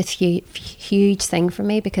that's such a huge thing for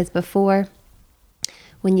me, because before,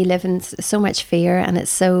 when you live in so much fear and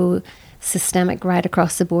it's so systemic right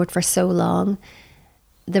across the board for so long,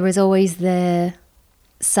 there was always the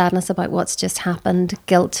sadness about what's just happened,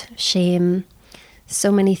 guilt, shame,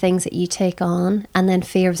 so many things that you take on, and then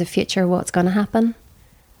fear of the future, what's going to happen,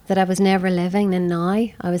 that I was never living in now.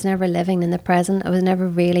 I was never living in the present. I was never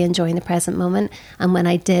really enjoying the present moment. And when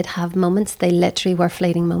I did have moments, they literally were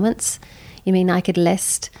fleeting moments. You mean, I could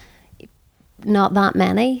list not that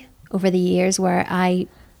many over the years where I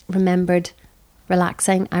remembered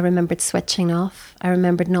relaxing. I remembered switching off. I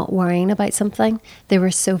remembered not worrying about something. They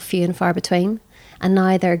were so few and far between. And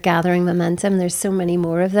now they're gathering momentum. There's so many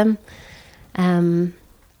more of them. And,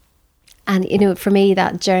 you know, for me,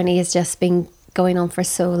 that journey has just been going on for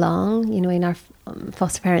so long. You know, and our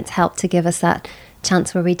foster parents helped to give us that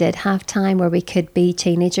chance where we did have time, where we could be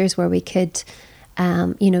teenagers, where we could,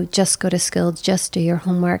 you know, just go to school, just do your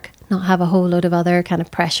homework, not have a whole load of other kind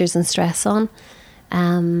of pressures and stress on.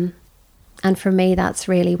 And for me, that's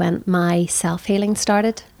really when my self-healing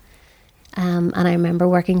started. And I remember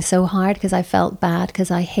working so hard because I felt bad, because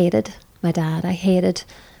I hated my dad. I hated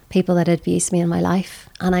people that had abused me in my life.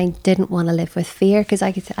 And I didn't want to live with fear, because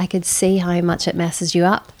I could see how much it messes you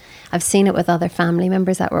up. I've seen it with other family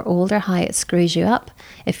members that were older, how it screws you up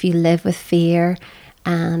if you live with fear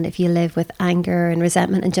and if you live with anger and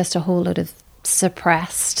resentment and just a whole load of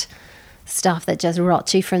suppressed stuff that just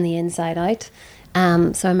rots you from the inside out.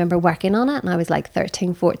 So I remember working on it, and I was like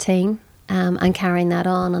 13, 14, and carrying that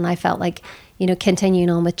on. And I felt like, you know, continuing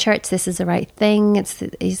on with church, this is the right thing.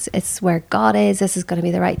 It's where God is. This is going to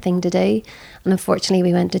be the right thing to do. And unfortunately,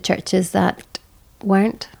 we went to churches that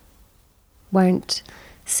weren't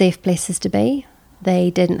safe places to be.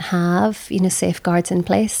 They didn't have, you know, safeguards in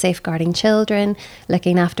place, safeguarding children,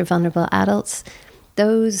 looking after vulnerable adults.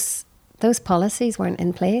 Those policies weren't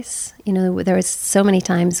in place. You know, there was so many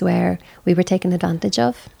times where we were taken advantage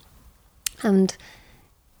of. And,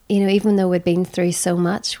 you know, even though we'd been through so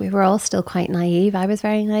much, we were all still quite naive. I was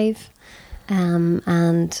very naive.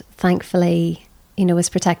 And thankfully, you know, was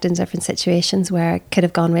protected in different situations where it could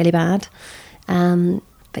have gone really bad.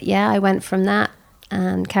 But yeah, I went from that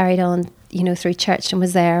and carried on, you know, through church, and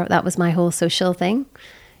was there. That was my whole social thing.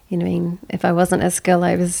 You know, I mean, if I wasn't at school,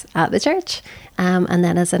 I was at the church. And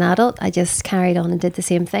then as an adult, I just carried on and did the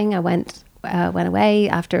same thing. I went away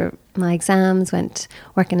after my exams, went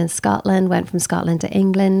working in Scotland, went from Scotland to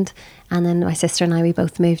England. And then my sister and I, we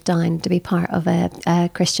both moved down to be part of a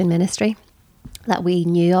Christian ministry that we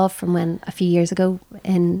knew of from a few years ago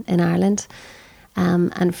in Ireland.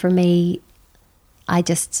 And for me, I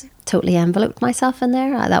just totally enveloped myself in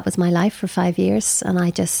there. That was my life for 5 years. And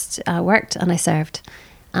I just worked and I served.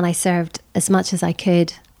 And I served as much as I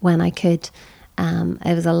could when I could.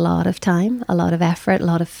 It was a lot of time, a lot of effort, a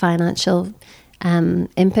lot of financial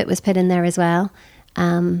input was put in there as well,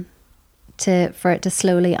 for it to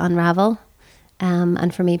slowly unravel,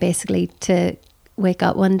 and for me basically to wake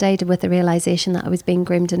up one day with the realization that I was being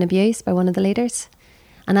groomed and abused by one of the leaders.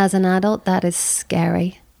 And as an adult, that is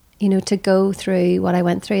scary, you know, to go through what I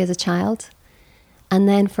went through as a child and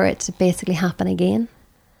then for it to basically happen again.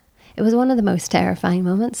 It was one of the most terrifying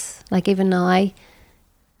moments. Like even now, I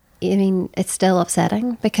mean, it's still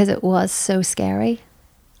upsetting because it was so scary.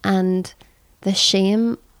 And the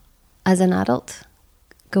shame as an adult,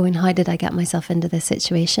 going, how did I get myself into this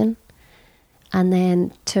situation? And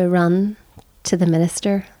then to run to the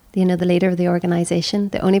minister, you know, the leader of the organisation,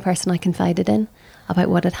 the only person I confided in about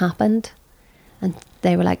what had happened. And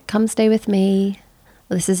they were like, come stay with me.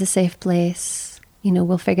 This is a safe place. You know,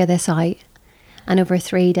 we'll figure this out. And over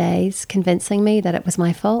 3 days, convincing me that it was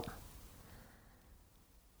my fault.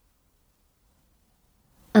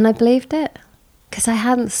 And I believed it because I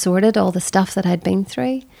hadn't sorted all the stuff that I'd been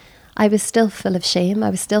through. I was still full of shame. I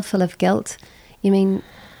was still full of guilt. You mean,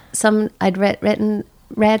 I'd read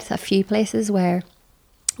a few places where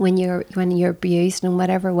when you're abused in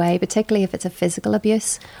whatever way, particularly if it's a physical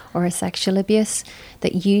abuse or a sexual abuse,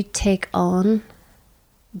 that you take on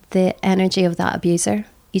the energy of that abuser.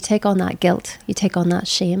 You take on that guilt. You take on that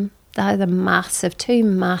shame. That are two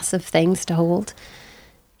massive things to hold.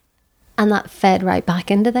 And that fed right back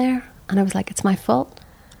into there. And I was like, it's my fault.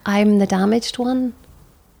 I'm the damaged one.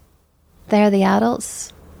 They're the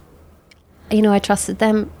adults. You know, I trusted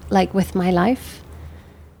them like with my life.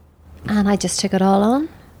 And I just took it all on.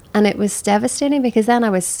 And it was devastating because then I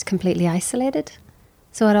was completely isolated.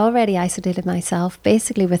 So I'd already isolated myself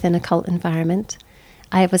basically within a cult environment.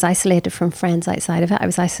 I was isolated from friends outside of it. I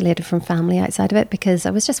was isolated from family outside of it because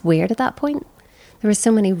I was just weird at that point. There were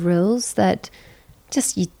so many rules that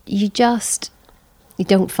just you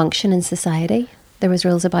don't function in society. There was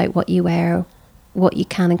rules about what you wear, what you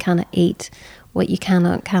can and cannot eat, what you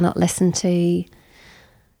cannot listen to.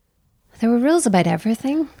 There were rules about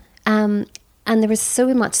everything. And there was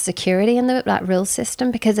so much security in that rule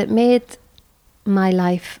system because it made my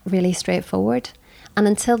life really straightforward. And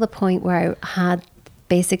until the point where I had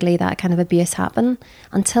basically that kind of abuse happen,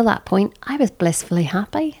 until that point, I was blissfully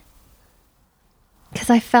happy. Because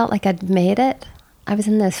I felt like I'd made it. I was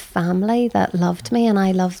in this family that loved me and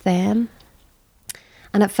I loved them.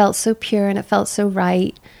 And it felt so pure and it felt so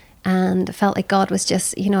right. And it felt like God was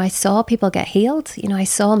just, you know, I saw people get healed. You know, I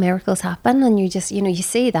saw miracles happen. And you just, you know, you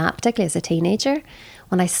see that, particularly as a teenager,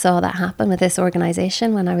 when I saw that happen with this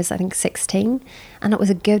organisation when I was, I think, 16. And it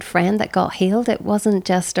was a good friend that got healed. It wasn't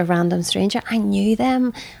just a random stranger. I knew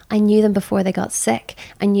them. I knew them before they got sick.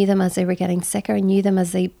 I knew them as they were getting sicker. I knew them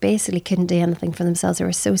as they basically couldn't do anything for themselves. They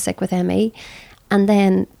were so sick with ME. And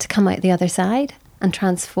then to come out the other side and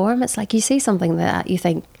transform, it's like you see something that you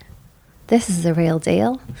think, this is the real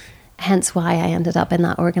deal. Hence why I ended up in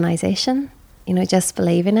that organisation, you know, just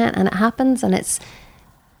believing it. And it happens and it's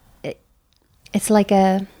like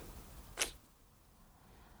I've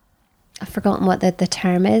forgotten what the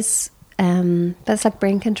term is, but it's like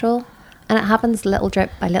brain control. And it happens little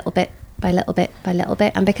drip by little bit, by little bit, by little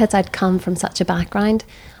bit. And because I'd come from such a background,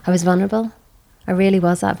 I was vulnerable. I really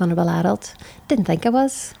was that vulnerable adult. Didn't think I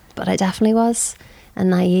was, but I definitely was. And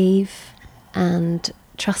naive and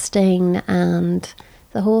trusting and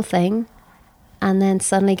the whole thing. And then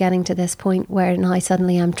suddenly getting to this point where now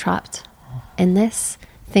suddenly I'm trapped in this,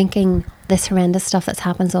 thinking this horrendous stuff that's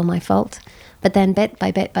happened's all my fault. But then bit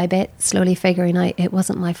by bit by bit, slowly figuring out it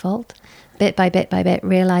wasn't my fault. Bit by bit by bit,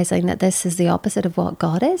 realising that this is the opposite of what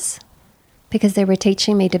God is. Because they were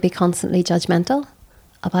teaching me to be constantly judgmental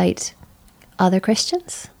about other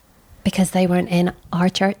Christians. Because they weren't in our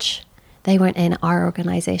church. They weren't in our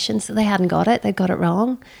organisation. So they hadn't got it. They got it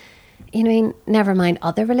wrong. You know, never mind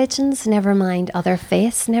other religions, never mind other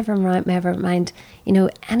faiths, never mind, you know,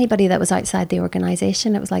 anybody that was outside the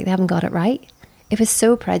organisation. It was like they haven't got it right. It was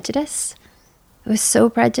so prejudiced. It was so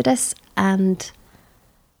prejudiced, and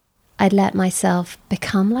I'd let myself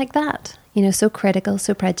become like that, you know, so critical,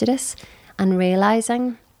 so prejudiced, and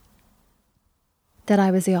realising that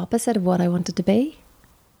I was the opposite of what I wanted to be.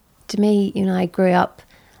 To me, you know, I grew up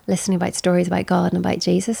listening about stories about God and about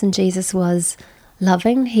Jesus, and Jesus was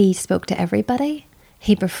loving. He spoke to everybody.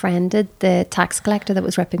 He befriended the tax collector that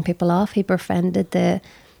was ripping people off. He befriended the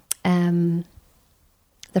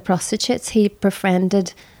prostitutes. He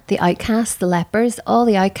befriended the outcasts, the lepers, all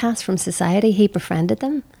the outcasts from society. He befriended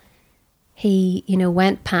them. He, you know,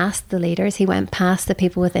 went past the leaders. He went past the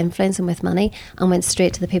people with influence and with money and went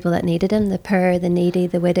straight to the people that needed him, the poor, the needy,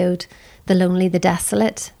 the widowed, the lonely, the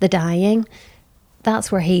desolate, the dying.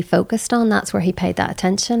 That's where he focused on. That's where he paid that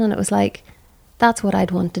attention. And it was like, that's what I'd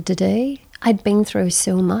wanted to do. I'd been through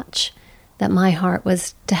so much that my heart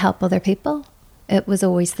was to help other people. It was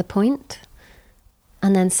always the point.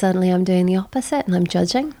 And then suddenly I'm doing the opposite, and I'm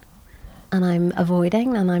judging, and I'm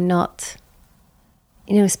avoiding, and I'm not,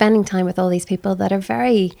 spending time with all these people that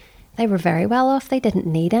they were very well off. They didn't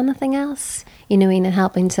need anything else, and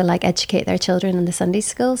helping to like educate their children in the Sunday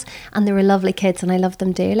schools. And they were lovely kids and I loved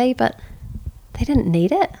them dearly, but they didn't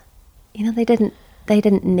need it. They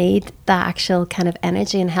didn't need that actual kind of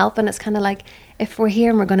energy and help. And it's kind of like, if we're here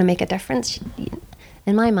and we're going to make a difference,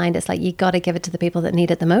 in my mind, it's like you got to give it to the people that need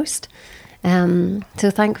it the most. So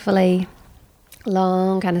thankfully,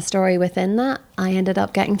 long kind of story within that, I ended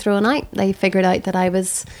up getting thrown out. They figured out that I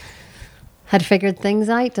had figured things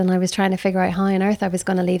out, and I was trying to figure out how on earth I was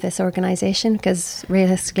going to leave this organisation, because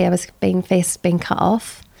realistically I was being cut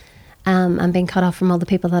off, and being cut off from all the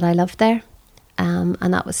people that I loved there,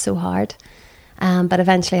 and that was so hard. But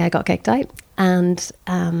eventually I got kicked out, and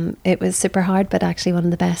it was super hard, but actually one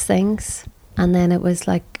of the best things. And then it was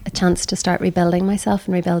like a chance to start rebuilding myself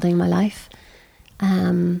and rebuilding my life.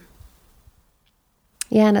 And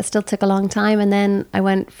it still took a long time. And then I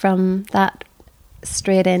went from that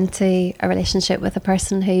straight into a relationship with a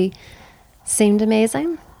person who seemed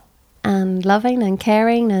amazing and loving and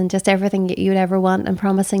caring and just everything that you'd ever want, and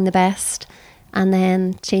promising the best, and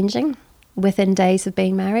then changing within days of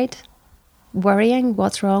being married, worrying,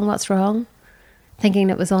 what's wrong, thinking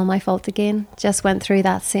it was all my fault again. Just went through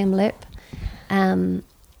that same loop.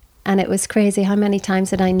 And it was crazy how many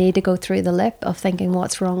times did I need to go through the loop of thinking,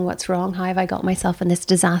 what's wrong? How have I got myself in this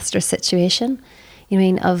disastrous situation?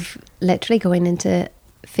 Of literally going into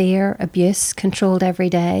fear, abuse, controlled every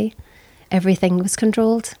day. Everything was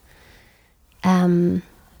controlled. How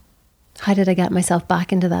did I get myself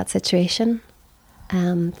back into that situation?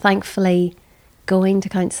 Thankfully, going to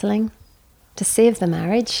counselling to save the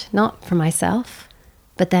marriage, not for myself,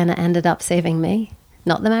 but then it ended up saving me,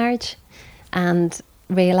 not the marriage. And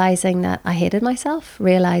realising that I hated myself,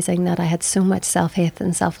 realising that I had so much self-hate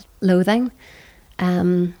and self-loathing,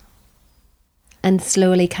 and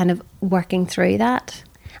slowly kind of working through that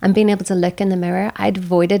and being able to look in the mirror. I'd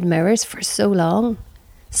avoided mirrors for so long,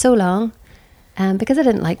 because I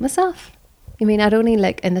didn't like myself. I'd only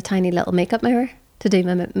look in the tiny little makeup mirror to do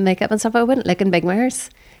my makeup and stuff. I wouldn't look in big mirrors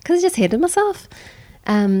because I just hated myself.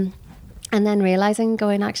 And then realising,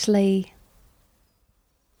 going, actually,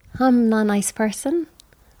 I'm a nice person.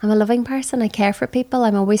 I'm a loving person. I care for people.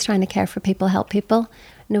 I'm always trying to care for people, help people.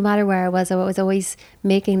 No matter where I was always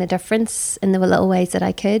making a difference in the little ways that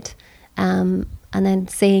I could. And then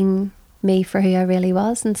seeing me for who I really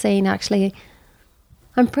was, and saying, actually,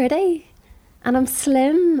 I'm pretty and I'm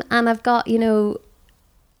slim and I've got,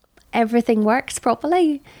 everything works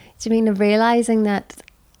properly. Do you mean of realising that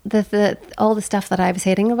all the stuff that I was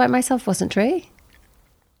hating about myself wasn't true?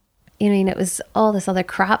 It was all this other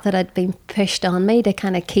crap that had been pushed on me to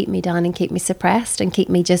kind of keep me down and keep me suppressed and keep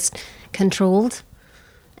me just controlled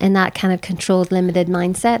in that kind of controlled, limited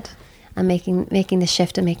mindset, and making the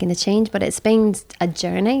shift and making the change. But it's been a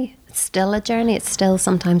journey. It's still a journey.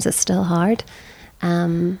 Sometimes it's still hard.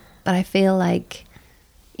 But I feel like,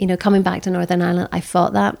 coming back to Northern Ireland, I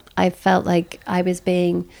fought that. I felt like I was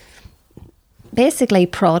being basically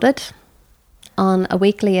prodded on a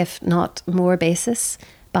weekly, if not more, basis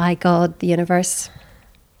by God, the universe,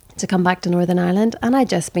 to come back to Northern Ireland. And I'd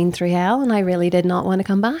just been through hell, and I really did not want to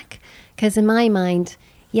come back. Because in my mind,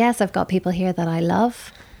 yes, I've got people here that I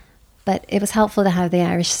love, but it was helpful to have the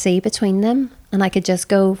Irish Sea between them, and I could just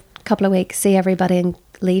go a couple of weeks, see everybody and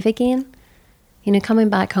leave again. Coming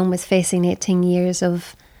back home was facing 18 years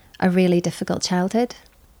of a really difficult childhood,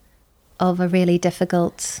 of a really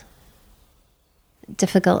difficult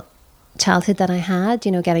childhood that I had,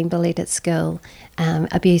 getting bullied at school,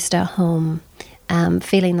 abused at home,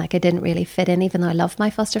 feeling like I didn't really fit in, even though I loved my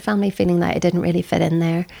foster family, feeling like I didn't really fit in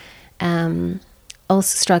there.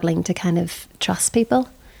 Also struggling to kind of trust people.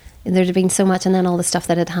 And there had been so much, and then all the stuff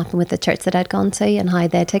that had happened with the church that I'd gone to and how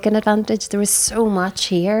they'd taken advantage. There was so much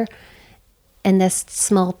here in this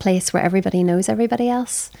small place where everybody knows everybody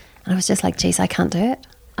else. And I was just like, geez, I can't do it.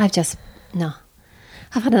 I've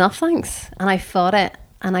had enough, thanks. And I fought it.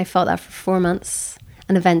 And I fought that for 4 months.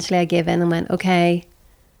 And eventually I gave in and went, okay,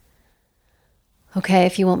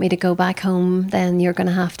 if you want me to go back home, then you're going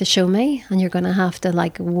to have to show me, and you're going to have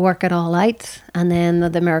to work it all out. And then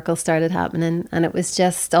the miracles started happening, and it was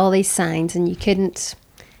just all these signs, and you couldn't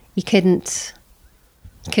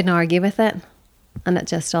argue with it. And it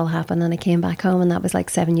just all happened, and I came back home, and that was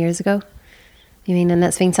 7 years ago. And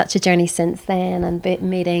it's been such a journey since then, and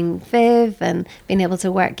meeting Viv and being able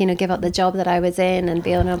to work, give up the job that I was in and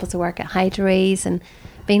being able to work at Hyderies, and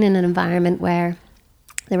being in an environment where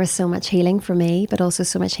there was so much healing for me, but also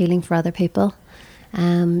so much healing for other people.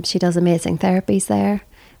 She does amazing therapies there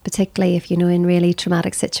particularly if, in really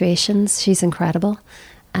traumatic situations. She's incredible.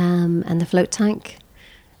 And the float tank.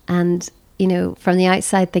 And, from the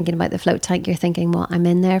outside, thinking about the float tank, you're thinking, well, I'm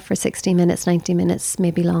in there for 60 minutes, 90 minutes,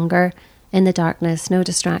 maybe longer, in the darkness, no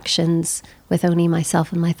distractions, with only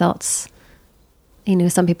myself and my thoughts.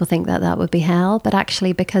 Some people think that would be hell, but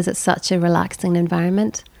actually, because it's such a relaxing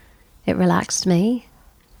environment, it relaxed me.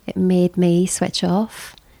 It made me switch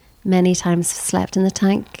off. Many times slept in the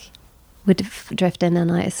tank, would drift in and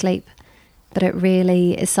out of sleep. But it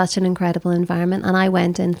really is such an incredible environment. And I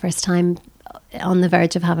went in first time on the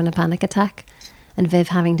verge of having a panic attack, and Viv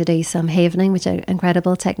having to do some havening, which is an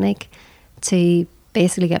incredible technique, to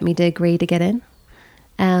basically get me to agree to get in.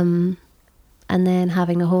 And then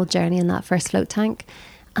having the whole journey in that first float tank.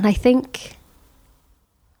 And I think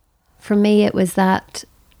for me, it was that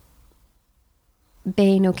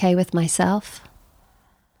being okay with myself,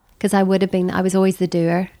 because I was always the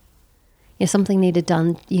doer. If something needed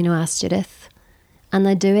done, asked Judith. And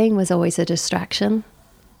the doing was always a distraction,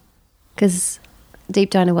 because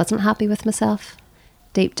deep down I wasn't happy with myself.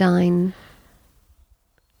 Deep down,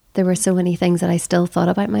 there were so many things that I still thought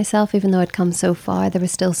about myself, even though I'd come so far, there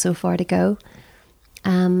was still so far to go.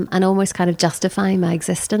 And almost kind of justifying my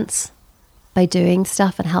existence by doing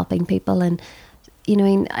stuff and helping people. And,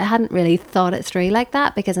 I hadn't really thought it through like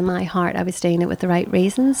that, because in my heart I was doing it with the right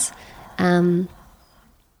reasons. But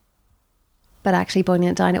actually boiling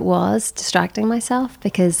it down, it was distracting myself,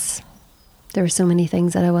 because there were so many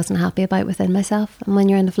things that I wasn't happy about within myself. And when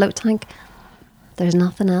you're in the float tank, there's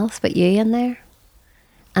nothing else but you in there.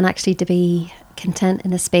 And actually to be content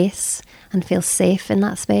in a space and feel safe in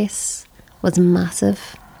that space was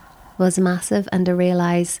massive. And to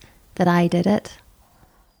realise that I did it.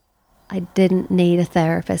 I didn't need a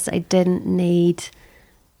therapist. I didn't need,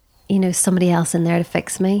 somebody else in there to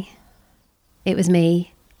fix me. It was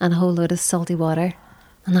me and a whole load of salty water,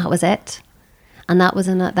 and that was it. And that was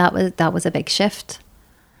a big shift.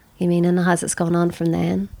 And as it's gone on from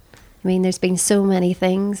then. There's been so many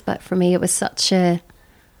things, but for me it was such a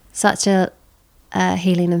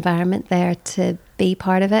healing environment there to be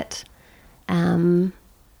part of it.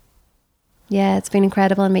 It's been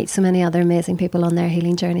incredible, and meet so many other amazing people on their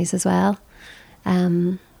healing journeys as well.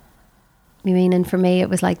 And for me it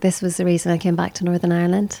was like, this was the reason I came back to Northern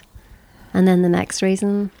Ireland. And then the next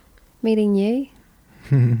reason, meeting you.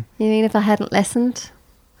 If I hadn't listened,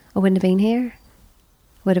 I wouldn't have been here.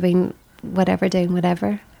 Would have been doing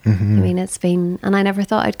whatever. It's been, and I never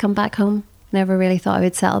thought I'd come back home. Never really thought I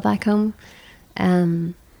would settle back home.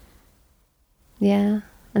 And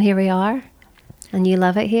here we are. And you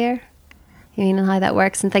love it here. And how that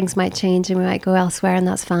works, and things might change and we might go elsewhere, and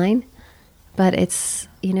that's fine. But it's,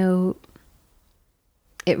 it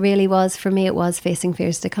really was, for me, it was facing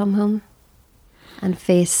fears to come home and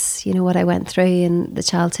face, what I went through in the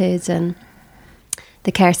childhoods and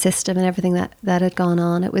the care system and everything that had gone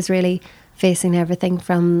on. It was really facing everything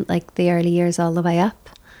from like the early years all the way up.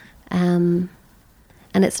 And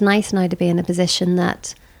it's nice now to be in a position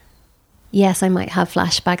that, yes, I might have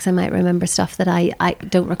flashbacks. I might remember stuff that I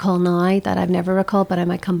don't recall now, that I've never recalled, but I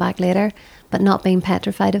might come back later. But not being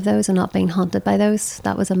petrified of those and not being haunted by those.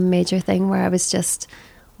 That was a major thing, where I was just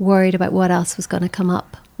worried about what else was going to come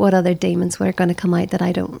up, what other demons were going to come out that I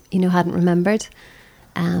hadn't remembered.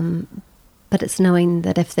 But it's knowing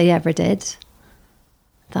that if they ever did,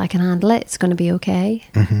 that I can handle it. It's going to be okay.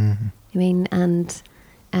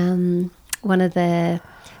 One of the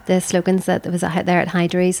slogans that was out there at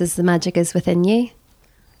Hydraries is, the magic is within you.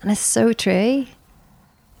 And it's so true.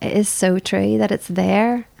 It is so true that it's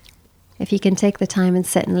there. If you can take the time and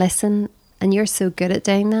sit and listen, and you're so good at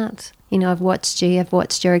doing that. I've watched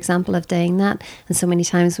your example of doing that, and so many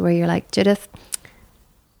times where you're like, Judith,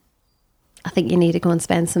 I think you need to go and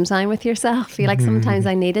spend some time with yourself. You're like, sometimes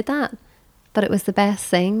I needed that. But it was the best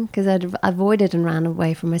thing, because I'd avoided and ran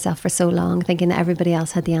away from myself for so long, thinking that everybody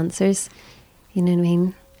else had the answers. You know what I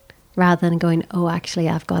mean? Rather than going, oh, actually,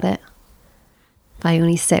 I've got it. If I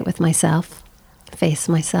only sit with myself, face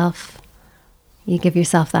myself, you give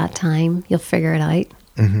yourself that time, you'll figure it out.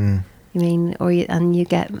 And you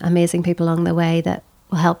get amazing people along the way that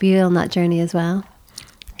will help you on that journey as well.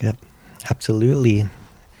 Yep, absolutely.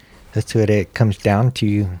 That's what it comes down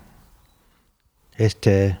to, is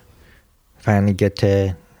to finally get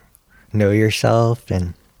to know yourself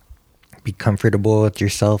and be comfortable with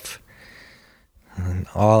yourself, in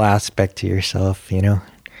all aspects of yourself,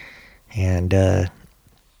 and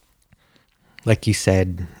like you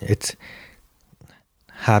said, it's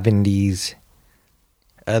having these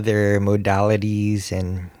other modalities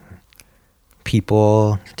and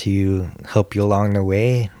people to help you along the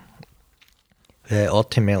way.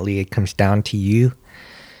 Ultimately, it comes down to you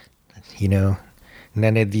You know,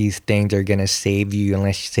 none of these things are going to save you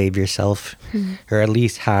unless you save yourself, or at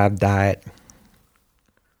least have that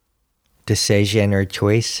decision or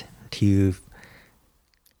choice to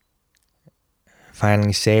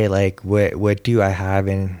finally say, like, what do I have?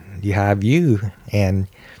 And you have you, and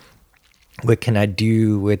what can I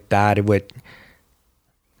do with that? What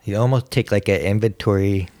you almost take like an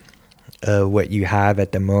inventory of what you have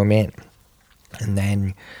at the moment, and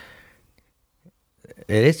then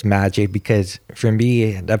it is magic, because for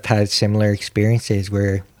me, I've had similar experiences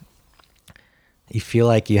where you feel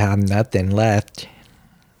like you have nothing left,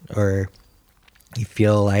 or you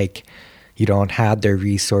feel like you don't have the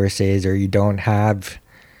resources, or you don't have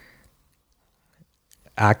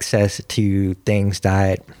access to things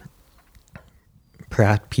that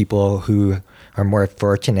perhaps people who are more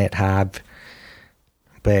fortunate have.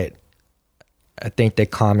 But I think the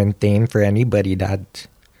common theme for anybody that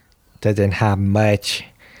doesn't have much,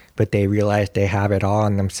 but they realize they have it all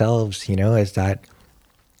in themselves, you know, is that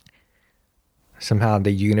somehow the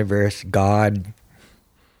universe, God,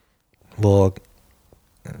 will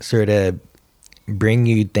sort of bring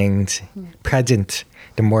you things, present,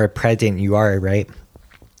 the more present you are, right?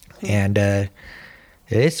 And it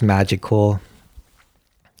is magical.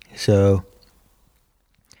 So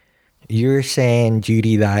you're saying,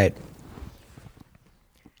 Judy, that,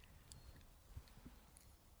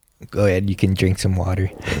 go ahead, you can drink some water.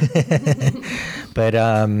 But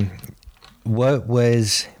what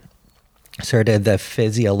was sort of the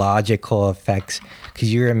physiological effects?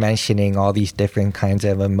 Because you were mentioning all these different kinds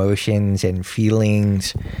of emotions and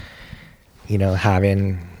feelings, you know,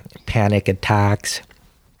 having panic attacks,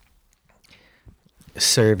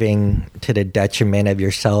 serving to the detriment of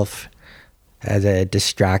yourself as a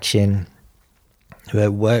distraction.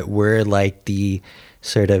 But what were like the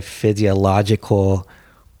sort of physiological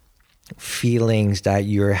feelings that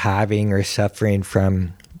you're having or suffering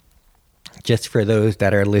from, just for those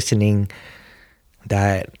that are listening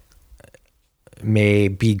that may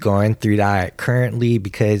be going through that currently?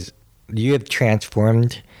 Because you have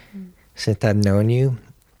transformed since I've known you.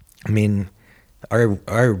 I mean,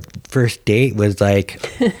 our first date was like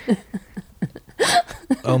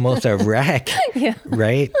almost a wreck, Yeah.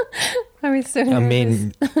 right? I was so nervous. I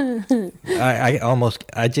mean,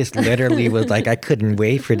 I just literally was like, I couldn't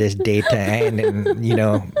wait for this date to end and, you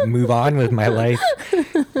know, move on with my life,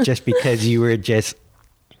 just because you were just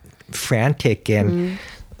frantic and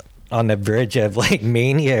on the verge of like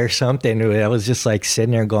mania or something. I was just like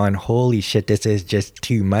sitting there going, holy shit, this is just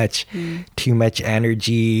too much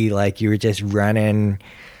energy. Like you were just running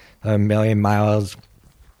a million miles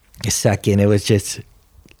a second. It was just,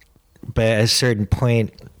 but at a certain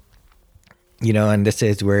point, you know, and this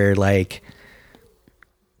is where like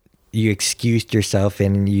you excused yourself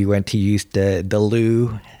and you went to use the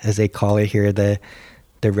loo, as they call it here, the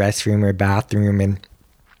restroom or bathroom,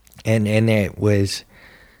 and it was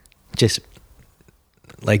just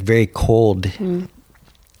like very cold.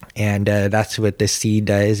 And that's what the sea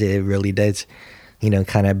does. It really does, you know,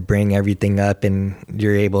 kind of bring everything up, and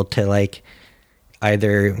you're able to like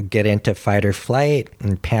either get into fight or flight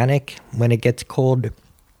and panic when it gets cold,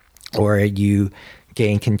 or you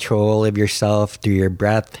gain control of yourself through your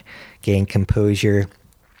breath, gain composure.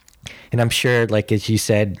 And I'm sure, like as you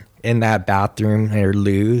said, in that bathroom or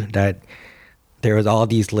loo, that there was all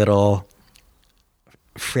these little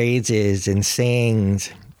phrases and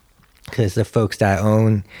sayings, because the folks that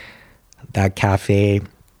own that cafe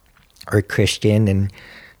are Christian, and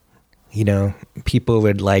you know, people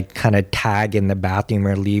would like kind of tag in the bathroom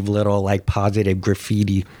or leave little like positive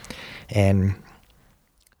graffiti. And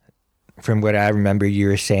from what I remember, you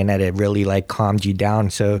were saying that it really like calmed you down.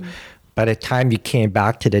 So by the time you came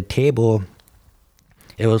back to the table,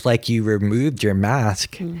 it was like you removed your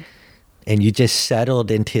mask and you just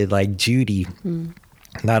settled into like Judy.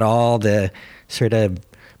 Not all the sort of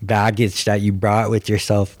baggage that you brought with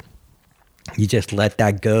yourself. You just let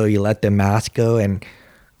that go. You let the mask go, and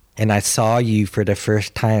I saw you for the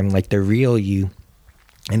first time, like the real you.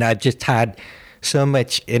 And I just had so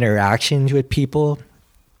much interactions with people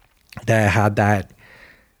that had that,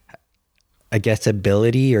 I guess,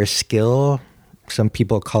 ability or skill. Some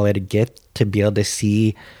people call it a gift, to be able to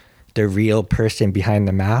see the real person behind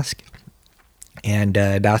the mask. And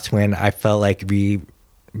that's when I felt like we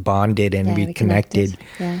bonded and reconnected.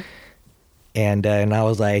 Yeah. And I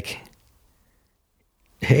was like,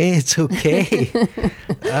 hey, it's okay.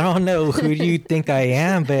 I don't know who you think I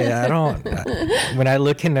am, but I don't, when I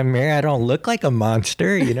look in the mirror, I don't look like a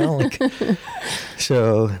monster, you know? Like,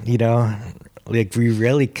 so, you know, like we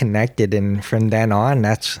really connected. And from then on,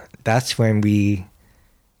 that's when we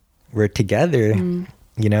were together.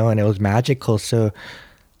 You and it was magical. So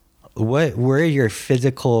what were your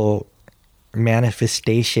physical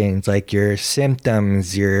manifestations, like your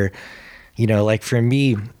symptoms, like for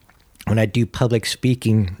me, when I do public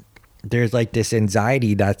speaking, there's like this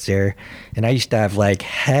anxiety that's there. And I used to have like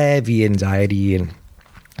heavy anxiety, and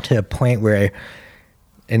to a point where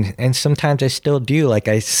and sometimes I still do, like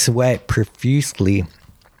I sweat profusely.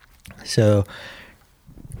 So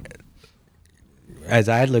as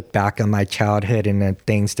I look back on my childhood and the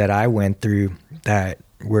things that I went through that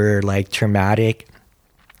were like traumatic,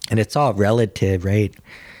 and it's all relative, right?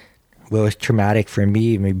 What was traumatic for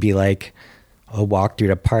me may be like a walk through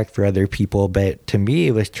the park for other people, but to me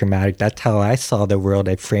it was traumatic. That's how I saw the world.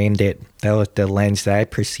 I framed it. That was the lens that I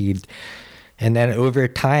perceived. And then over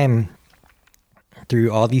time,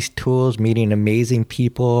 through all these tools, meeting amazing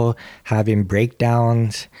people, having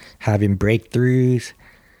breakdowns, having breakthroughs,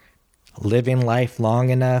 living life long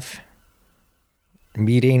enough,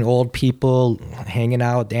 meeting old people, hanging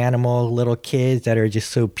out with animals, little kids that are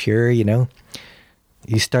just so pure, you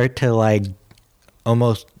start to like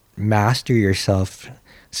almost master yourself.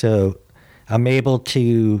 So I'm able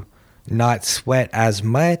to not sweat as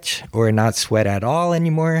much or not sweat at all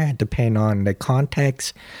anymore, depending on the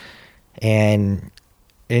context. And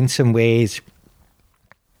in some ways,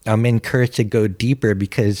 I'm encouraged to go deeper,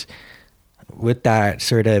 because with that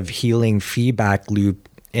sort of healing feedback loop,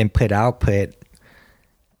 input output,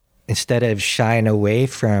 instead of shying away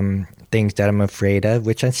from things that I'm afraid of,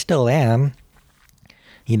 which I still am,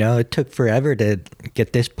 it took forever to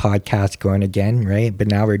get this podcast going again, right? But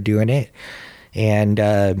now we're doing it. And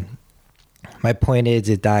my point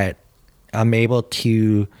is that I'm able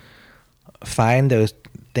to find those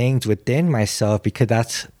things within myself, because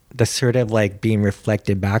that's the sort of like being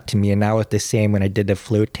reflected back to me. And now it's the same when I did the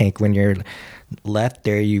float tank. When you're left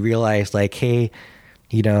there, you realize like, hey,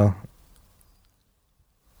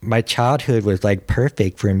 my childhood was like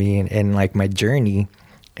perfect for me, and like my journey.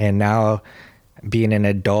 And now being an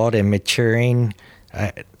adult and maturing,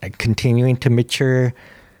 continuing to mature,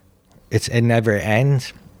 it never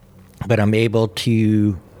ends. But I'm able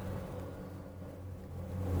to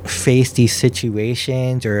face these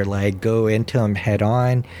situations, or like go into them head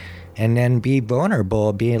on, and then be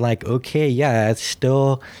vulnerable, being like, okay, yeah,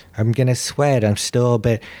 I'm gonna sweat,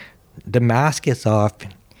 but the mask is off.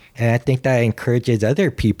 And I think that encourages other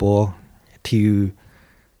people to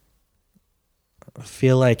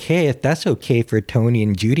feel like, hey, if that's okay for Tony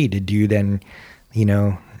and Judy to do, then and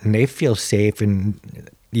they feel safe. And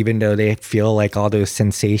even though they feel like all those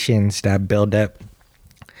sensations that build up,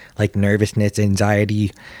 like nervousness,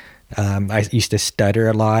 anxiety. I used to stutter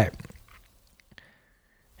a lot.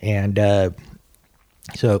 And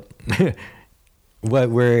so what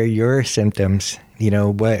were your symptoms?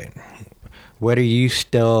 What are you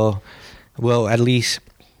still, at least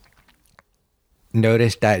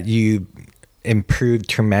notice that you improved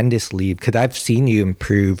tremendously? Because I've seen you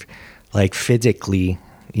improve, like physically,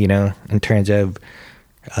 in terms of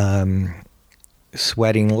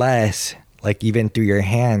sweating less, like even through your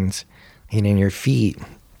hands and in your feet.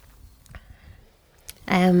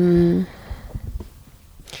 There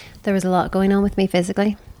was a lot going on with me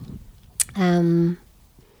physically. I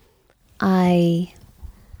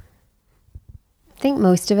think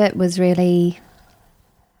most of it was really,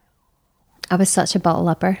 I was such a bottle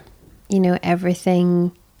upper.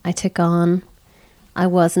 Everything I took on, I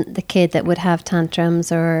wasn't the kid that would have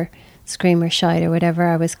tantrums or scream or shout or whatever.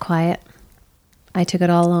 I was quiet. I took it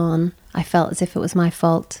all on. I felt as if it was my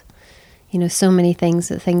fault. So many things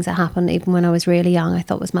that happened, even when I was really young, I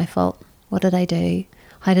thought was my fault. What did I do?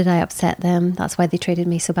 How did I upset them? That's why they treated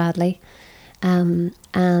me so badly.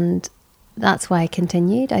 And that's why I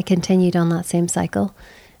continued. I continued on that same cycle,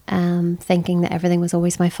 thinking that everything was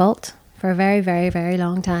always my fault for a very, very, very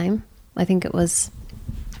long time. I think it was,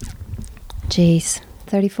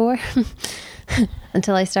 34.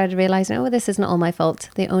 Until I started realizing, this isn't all my fault.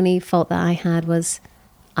 The only fault that I had was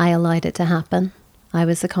I allowed it to happen. I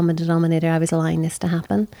was the common denominator. I was allowing this to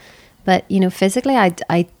happen. But, physically,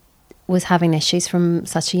 I was having issues from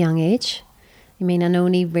such a young age. I'm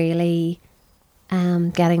only really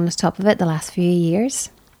getting on the top of it the last few years.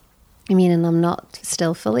 And I'm not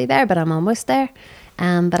still fully there, but I'm almost there.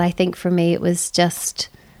 But I think for me, it was just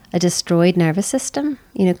a destroyed nervous system,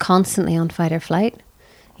 constantly on fight or flight,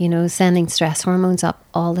 sending stress hormones up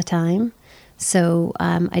all the time. So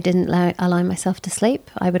I didn't allow myself to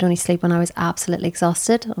sleep. I would only sleep when I was absolutely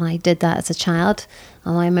exhausted. And I did that as a child.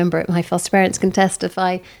 And I remember my foster parents can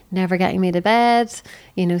testify, never getting me to bed,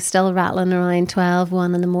 still rattling around 12,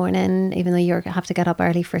 1 in the morning, even though you have to get up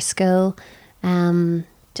early for school. Just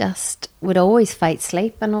just would always fight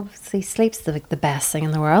sleep, and obviously sleep's the best thing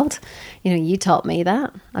in the world. You know, you taught me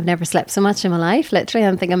that. I've never slept so much in my life. Literally,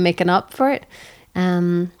 I think I'm making up for it.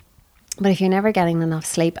 But if you're never getting enough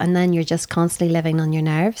sleep, and then you're just constantly living on your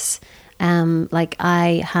nerves, like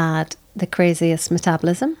I had the craziest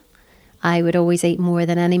metabolism. I would always eat more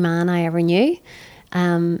than any man I ever knew.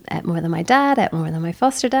 Ate more than my dad, ate more than my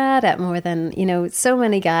foster dad, ate more than, you know, so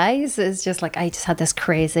many guys. It's just like I just had this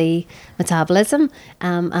crazy metabolism,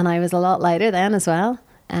 and I was a lot lighter then as well.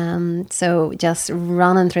 So just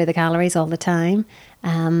running through the calories all the time.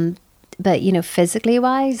 But, you know, physically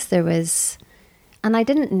wise, there was... And I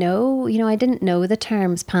didn't know the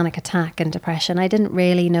terms panic attack and depression. I didn't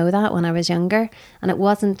really know that when I was younger. And it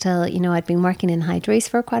wasn't until, you know, I'd been working in Hydries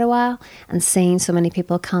for quite a while and seeing so many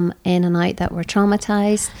people come in and out that were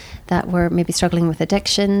traumatized, that were maybe struggling with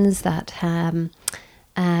addictions, that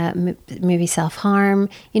maybe self-harm,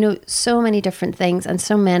 you know, so many different things, and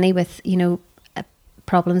so many with, you know,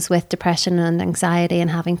 problems with depression and anxiety and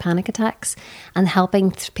having panic attacks, and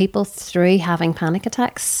helping people through having panic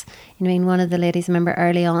attacks. You know, I mean, one of the ladies, I remember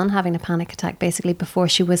early on having a panic attack basically before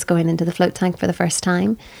she was going into the float tank for the first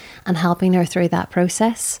time, and helping her through that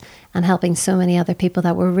process, and helping so many other people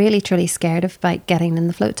that were really truly scared about getting in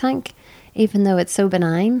the float tank, even though it's so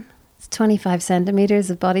benign. It's 25 centimeters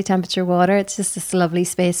of body temperature water. It's just this lovely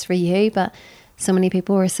space for you, but so many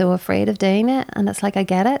people were so afraid of doing it. And it's like, I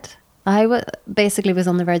get it. I basically was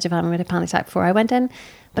on the verge of having a panic attack before I went in,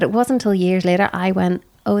 but it wasn't until years later I went,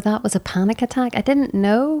 oh, that was a panic attack. I didn't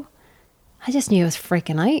know. I just knew I was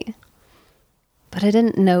freaking out, but I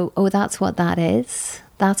didn't know, oh, that's what that is.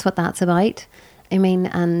 That's what that's about. I mean,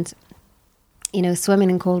 and, you know, swimming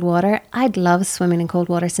in cold water. I'd loved swimming in cold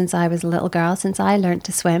water since I was a little girl, since I learned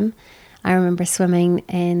to swim. I remember swimming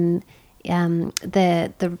in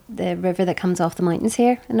the river that comes off the mountains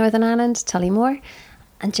here in Northern Ireland, Tullymore.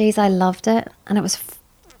 And geez, I loved it. And it was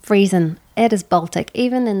freezing. It is Baltic.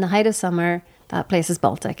 Even in the height of summer, that place is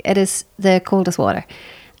Baltic. It is the coldest water.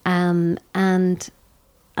 And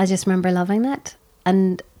I just remember loving it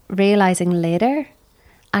and realising later,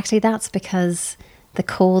 actually that's because the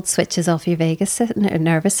cold switches off your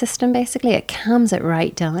nervous system, basically. It calms it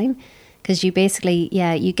right down. Because you basically,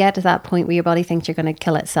 you get to that point where your body thinks you're going to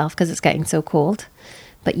kill itself because it's getting so cold.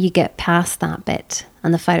 But you get past that bit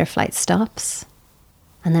and the fight or flight stops.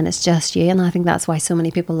 And then it's just you. And I think that's why so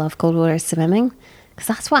many people love cold water swimming. Because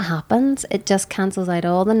that's what happens. It just cancels out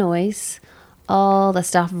all the noise, all the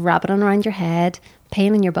stuff rabbiting around your head,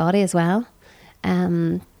 pain in your body as well.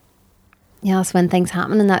 That's when things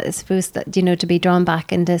happen. And that is supposed that, you know, to be drawn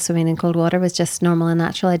back into swimming in cold water was just normal and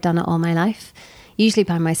natural. I'd done it all my life, usually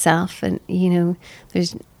by myself. And, you know,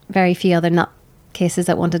 there's very few other nut cases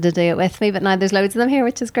that wanted to do it with me. But now there's loads of them here,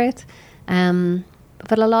 which is great.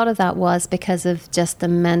 But a lot of that was because of just the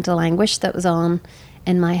mental anguish that was on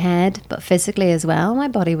in my head, but physically as well. My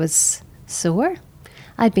body was sore.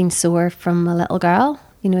 I'd been sore from a little girl,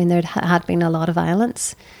 you know, and there had been a lot of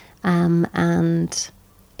violence, and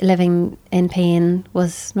living in pain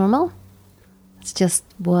was normal. It's just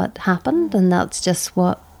what happened, and that's just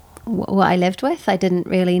what I lived with. I didn't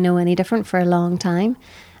really know any different for a long time.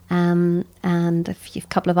 And a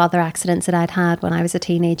couple of other accidents that I'd had when I was a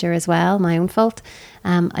teenager as well, my own fault.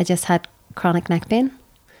 I just had chronic neck pain,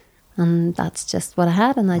 and that's just what I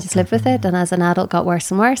had, and I just lived with it. And as an adult, got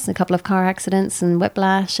worse and worse, and a couple of car accidents and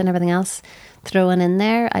whiplash and everything else thrown in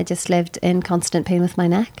there. I just lived in constant pain with my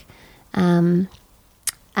neck. And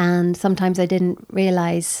sometimes I didn't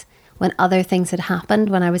realise when other things had happened,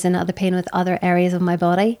 when I was in other pain with other areas of my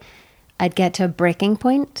body, I'd get to a breaking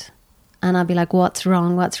point. And I'll be like, what's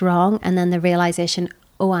wrong? What's wrong? And then the realization,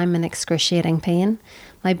 oh, I'm in excruciating pain.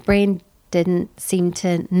 My brain didn't seem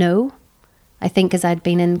to know. I think as I'd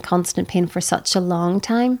been in constant pain for such a long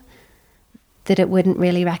time that it wouldn't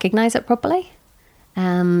really recognize it properly.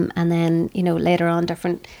 And then, you know, later on,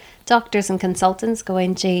 different doctors and consultants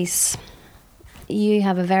going, geez, you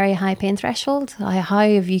have a very high pain threshold. How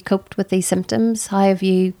have you coped with these symptoms? How have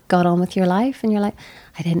you got on with your life? And you're like,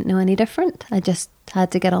 I didn't know any different. I just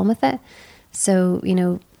had to get on with it. So, you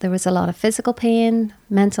know, there was a lot of physical pain,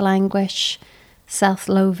 mental anguish,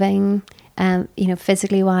 self-loathing. You know,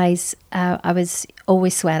 physically wise, I was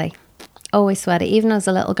always sweaty. Even as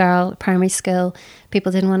a little girl, primary school,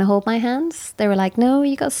 people didn't want to hold my hands. They were like, no,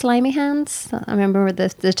 you got slimy hands. I remember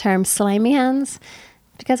the term slimy hands,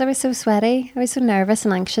 because I was so sweaty. I was so nervous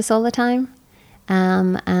and anxious all the time.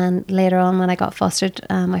 And later on when I got fostered,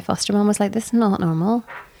 my foster mom was like, this is not normal.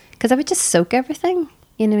 Because I would just soak everything,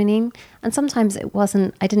 you know what I mean? And sometimes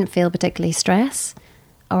I didn't feel particularly stress,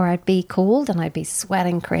 or I'd be cold and I'd be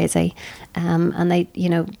sweating crazy. And they, you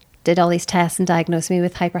know, did all these tests and diagnosed me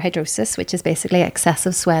with hyperhidrosis, which is basically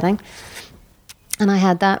excessive sweating. And I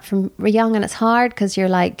had that from young, and it's hard because you're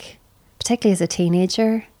like, particularly as a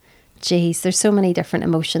teenager, geez, there's so many different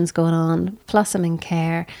emotions going on. Plus I'm in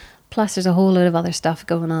care, plus there's a whole load of other stuff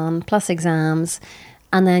going on, plus exams.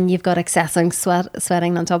 And then you've got excessive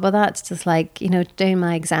sweating on top of that. It's just like, you know, doing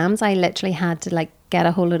my exams, I literally had to like get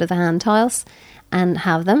a whole load of the hand towels and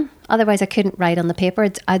have them. Otherwise I couldn't write on the paper.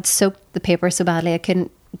 I'd soak the paper so badly I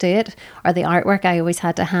couldn't do it. Or the artwork, I always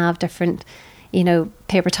had to have different, you know,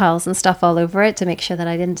 paper towels and stuff all over it to make sure that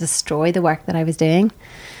I didn't destroy the work that I was doing.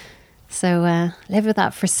 So lived with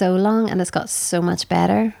that for so long, and it's got so much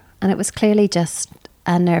better. And it was clearly just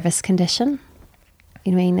a nervous condition.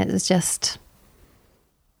 You know what I mean? It was just,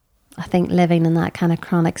 I think, living in that kind of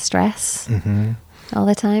chronic stress all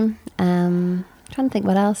the time. Trying to think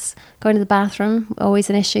what else. Going to the bathroom, always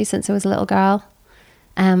an issue since I was a little girl.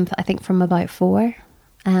 I think from about 4.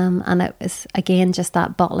 And it was, again, just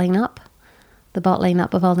that bottling up. The bottling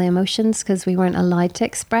up of all the emotions, because we weren't allowed to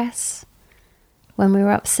express when we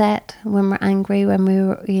were upset, when we're angry, when we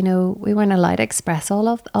were, you know, we weren't allowed to express all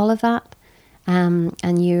of that. And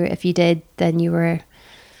if you did, then you were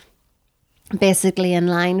basically in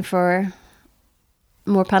line for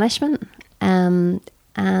more punishment. And,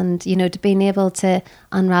 you know, to being able to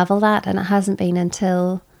unravel that, and it hasn't been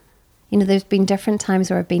until, you know, there's been different times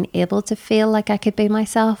where I've been able to feel like I could be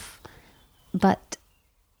myself, but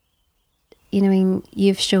you know, I mean,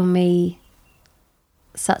 you've shown me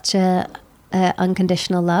such a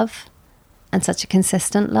unconditional love and such a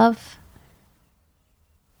consistent love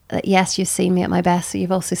that yes, you've seen me at my best, but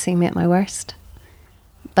you've also seen me at my worst.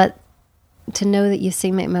 But to know that you've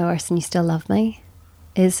seen me at my worst and you still love me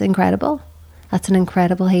is incredible. That's an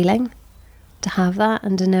incredible healing to have that,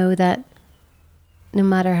 and to know that no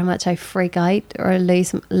matter how much I freak out or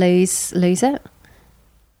lose it,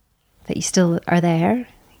 that you still are there.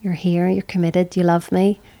 You're here, you're committed, you love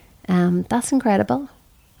me. That's incredible.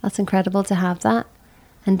 That's incredible to have that,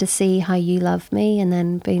 and to see how you love me, and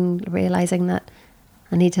then realizing that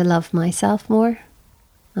I need to love myself more.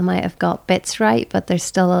 I might have got bits right, but there's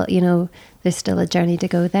still a journey to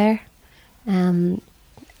go there.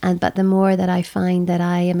 But the more that I find that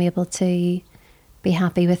I am able to be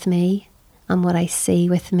happy with me and what I see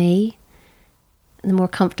with me, the more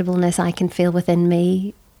comfortableness I can feel within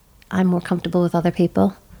me, I'm more comfortable with other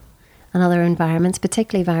people and other environments,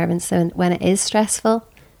 particularly environments when it is stressful,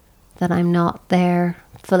 that I'm not there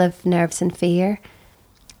full of nerves and fear.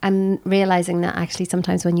 I'm realising that actually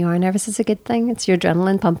sometimes when you are nervous, it's a good thing. It's your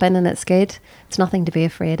adrenaline pumping and it's good. It's nothing to be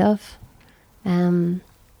afraid of. You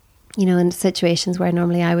know, in situations where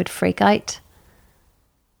normally I would freak out,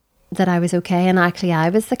 that I was okay, and actually I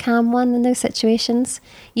was the calm one in those situations.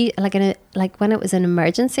 Like when it was in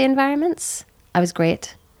emergency environments, I was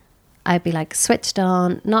great. I'd be like switched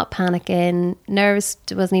on, not panicking, nerves,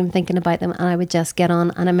 wasn't even thinking about them, and I would just get on.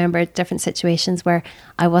 And I remember different situations where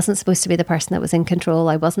I wasn't supposed to be the person that was in control.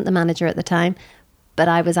 I wasn't the manager at the time, but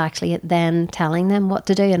I was actually then telling them what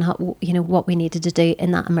to do and how, you know, what we needed to do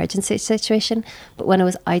in that emergency situation. But when I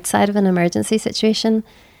was outside of an emergency situation,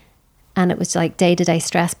 and it was like day-to-day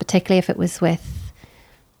stress, particularly if it was with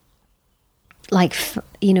like,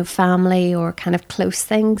 you know, family or kind of close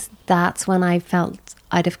things, that's when I felt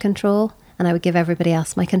out of control, and I would give everybody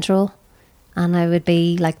else my control, and I would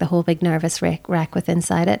be like the whole big nervous wreck with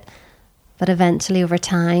inside it. But eventually over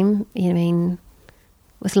time, you know, I mean,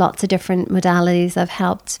 with lots of different modalities, I've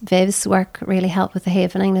helped. Viv's work really helped with the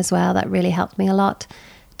havening as well. That really helped me a lot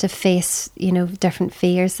to face, you know, different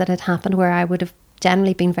fears that had happened where I would have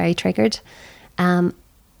generally been very triggered. And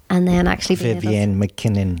then actually Vivian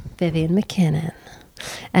McKinnon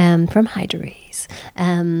from Hydraries.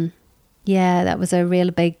 Yeah, that was a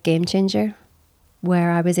real big game changer,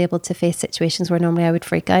 where I was able to face situations where normally I would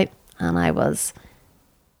freak out, and I was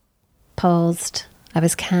paused, I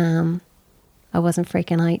was calm, I wasn't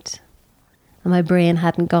freaking out, and my brain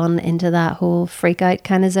hadn't gone into that whole freak out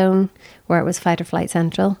kind of zone where it was fight or flight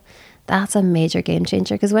central. That's a major game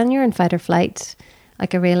changer, because when you're in fight or flight,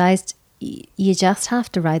 like I realised, you just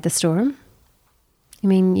have to ride the storm. I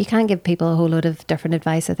mean, you can't give people a whole load of different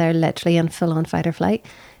advice if they're literally in full on fight or flight.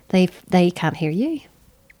 They can't hear you.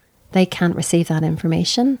 They can't receive that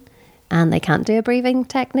information, and they can't do a breathing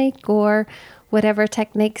technique or whatever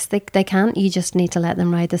techniques they can't. You just need to let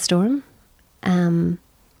them ride the storm. And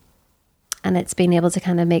it's being able to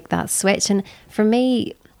kind of make that switch. And for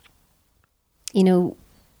me, you know,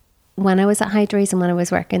 when I was at Hydraries and when I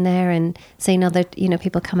was working there and seeing other, you know,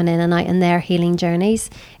 people coming in and out in their healing journeys,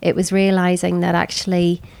 it was realising that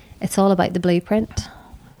actually it's all about the blueprint.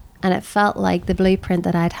 And it felt like the blueprint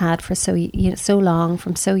that I'd had for so long,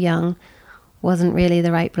 from so young, wasn't really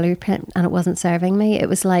the right blueprint, and it wasn't serving me. It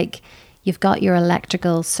was like you've got your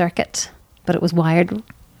electrical circuit, but it was wired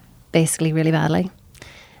basically really badly.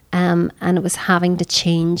 And it was having to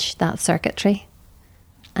change that circuitry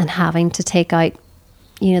and having to take out,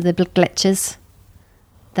 the glitches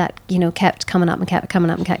that, kept coming up and kept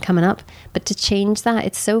coming up and kept coming up. But to change that,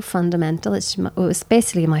 it's so fundamental. It was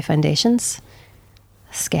basically my foundations.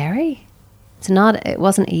 Scary. It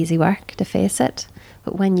wasn't easy work to face it.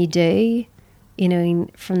 But when you do,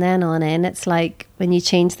 from then on in, it's like when you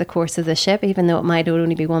change the course of the ship, even though it might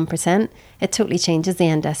only be 1%, it totally changes the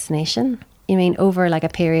end destination. Over like a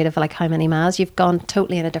period of like how many miles, you've gone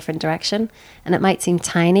totally in a different direction. And it might seem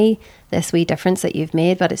tiny, this wee difference that you've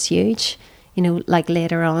made, but it's huge, like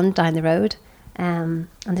later on down the road. And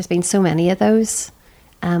there's been so many of those.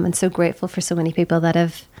 And so grateful for so many people that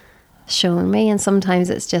have shown me. And sometimes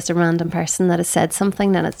it's just a random person that has said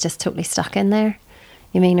something and it's just totally stuck in there.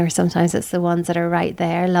 Or sometimes it's the ones that are right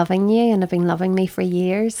there loving you and have been loving me for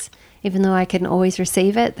years. Even though I couldn't always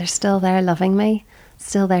receive it, they're still there loving me,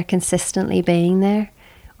 still there consistently being there,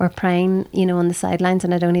 or praying, on the sidelines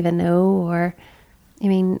and I don't even know,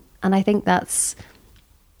 and I think that's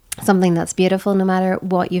something that's beautiful. No matter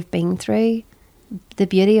what you've been through, the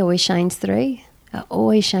beauty always shines through. It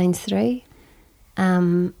always shines through.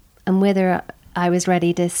 And whether I was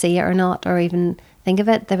ready to see it or not, or even think of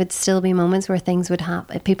it, there would still be moments where things would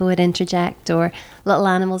happen. People would interject, or little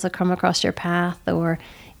animals would come across your path, or,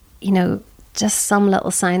 just some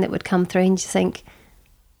little sign that would come through, and you think,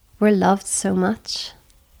 we're loved so much.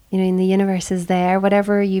 And the universe is there.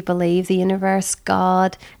 Whatever you believe, the universe,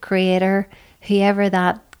 God, creator, whoever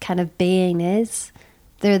that kind of being is,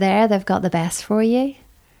 they're there. They've got the best for you.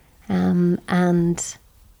 And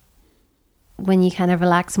when you kind of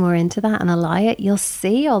relax more into that and allow it, you'll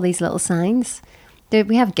see all these little signs.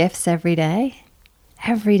 We have gifts every day.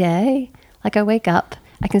 Every day. Like I wake up,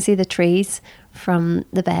 I can see the trees from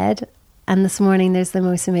the bed. And this morning there's the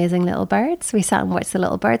most amazing little birds. We sat and watched the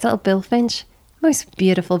little birds, little bullfinch. Most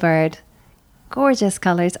beautiful bird. Gorgeous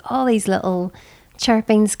colours. All these little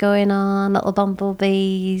chirpings going on, little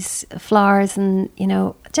bumblebees, flowers, and,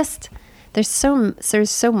 just... There's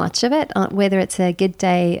so much of it, whether it's a good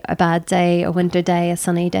day, a bad day, a winter day, a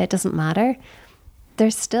sunny day, it doesn't matter.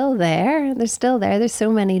 They're still there. They're still there. There's so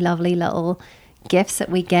many lovely little gifts that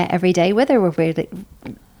we get every day, whether we're really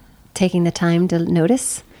taking the time to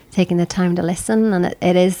notice, taking the time to listen. And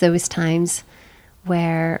it is those times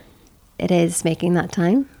where it is making that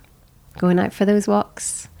time, going out for those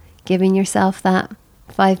walks, giving yourself that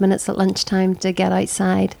 5 minutes at lunchtime to get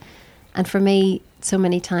outside. And for me, so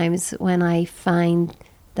many times when I find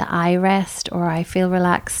that I rest or I feel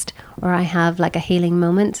relaxed or I have like a healing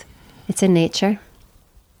moment, it's in nature.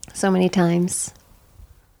 So many times.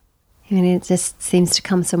 It just seems to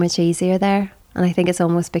come so much easier there. And I think it's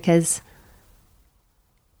almost because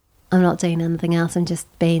I'm not doing anything else. I'm just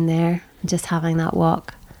being there and just having that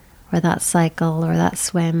walk or that cycle or that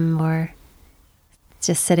swim or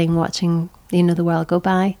just sitting watching, the world go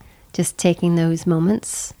by, just taking those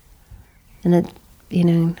moments. And it,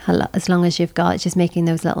 as long as you've got, just making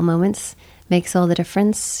those little moments makes all the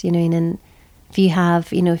difference, and if you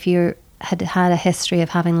have, if you had a history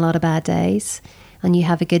of having a lot of bad days and you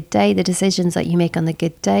have a good day, the decisions that you make on the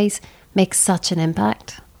good days make such an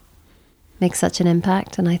impact.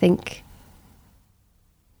 And I think,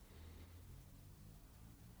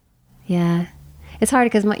 yeah, it's hard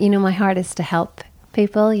because my heart is to help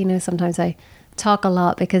people. Sometimes I talk a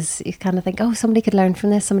lot because you kind of think, oh, somebody could learn from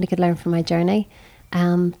this, somebody could learn from my journey.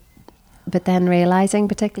 But then realizing,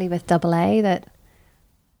 particularly with AA, that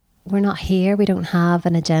we're not here, we don't have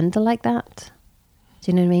an agenda like that.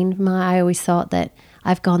 Do you know what I mean? I always thought that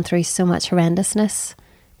I've gone through so much horrendousness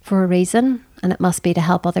for a reason, and it must be to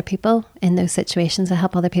help other people in those situations, to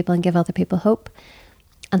help other people and give other people hope.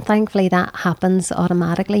 And thankfully that happens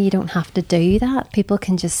automatically. You don't have to do that. People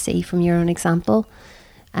can just see from your own example.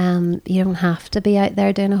 You don't have to be out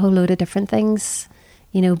there doing a whole load of different things,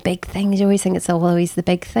 big things. You always think it's always the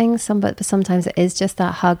big things, but sometimes it is just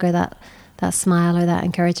that hug or that smile or that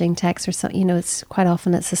encouraging text or something. It's quite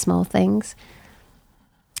often it's the small things.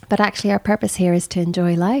 But actually our purpose here is to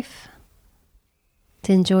enjoy life,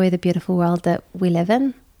 to enjoy the beautiful world that we live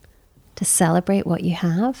in, to celebrate what you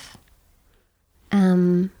have.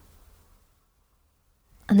 And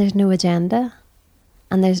there's no agenda,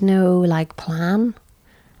 and there's no plan.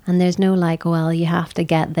 And there's no well, you have to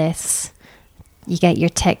get this. You get your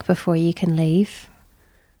tick before you can leave.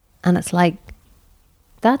 And it's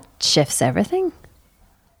that shifts everything.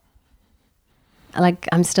 Like,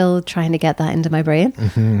 I'm still trying to get that into my brain.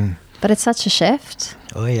 Mm-hmm. But it's such a shift.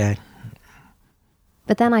 Oh, yeah.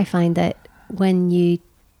 But then I find that when you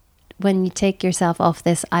take yourself off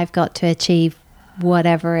this, I've got to achieve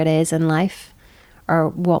whatever it is in life or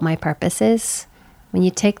what my purpose is. When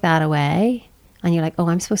you take that away and you're like, oh,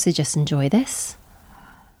 I'm supposed to just enjoy this.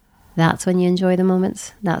 That's when you enjoy the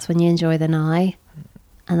moments. That's when you enjoy the now.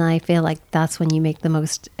 And I feel like that's when you make the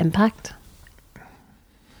most impact.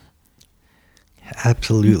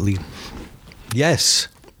 Absolutely. Yes.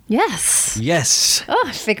 Yes. Yes.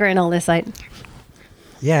 Oh, figuring all this out.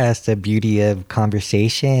 Yeah, it's the beauty of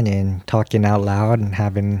conversation and talking out loud and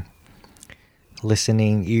having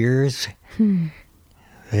listening ears.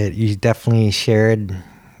 But you definitely shared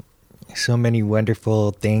so many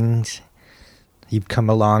wonderful things. You've come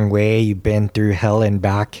a long way. You've been through hell and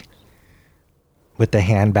back with a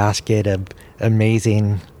handbasket of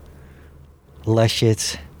amazing,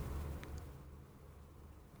 luscious,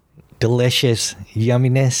 delicious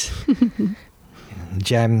yumminess.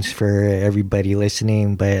 Gems for everybody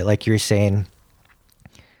listening. But like you're saying,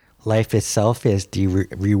 life itself is the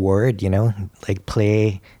reward, you know, like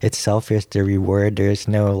play itself is the reward. There's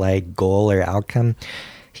no like goal or outcome.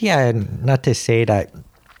 Yeah, not to say that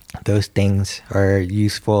those things are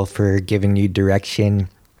useful for giving you direction,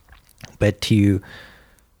 but to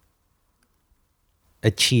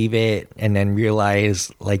achieve it and then realize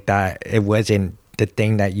like that it wasn't the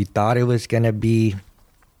thing that you thought it was going to be.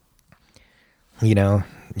 You know,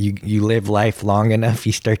 you live life long enough,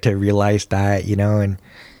 you start to realize that, you know,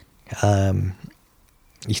 and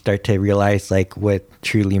you start to realize like what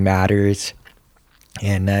truly matters.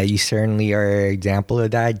 And you certainly are an example of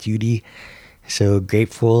that, Judy. So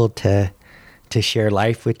grateful to share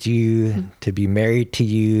life with you, to be married to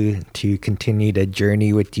you, to continue the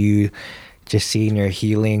journey with you, just seeing your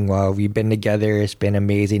healing while we've been together. It's been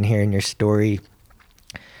amazing hearing your story.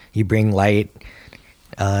 You bring light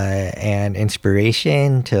and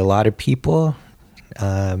inspiration to a lot of people,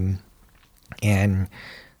 and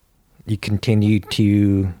you continue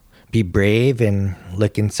to be brave and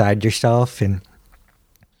look inside yourself, and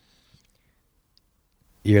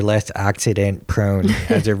you're less accident prone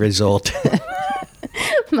as a result.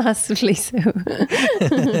 Massively so.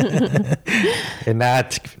 And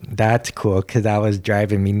that's cool, because that was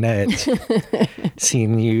driving me nuts.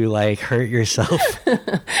 Seeing you like hurt yourself.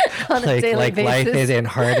 like life isn't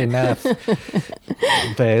hard enough.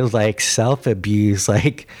 But it was like self-abuse,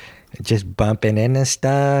 like just bumping into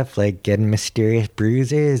stuff, like getting mysterious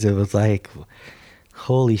bruises. It was like,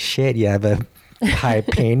 holy shit, you have a high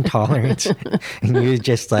pain tolerance. And you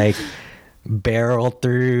just like barrel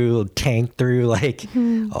through, tank through like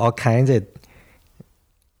all kinds of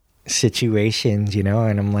situations, you know.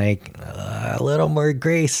 And I'm like, a little more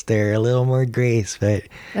grace there, a little more grace. But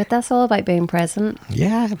that's all about being present.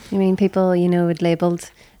 Yeah. I mean, people, you know, had labelled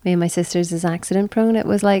me and my sisters as accident prone. It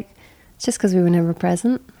was like, it's just because we were never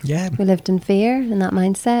present. Yeah. We lived in fear and that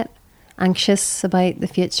mindset, anxious about the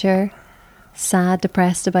future, sad,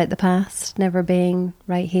 depressed about the past, never being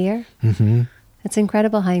right here. Mm-hmm. It's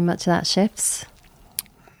incredible how much that shifts.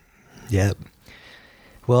 Yep.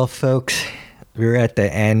 Well, folks, we're at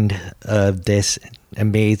the end of this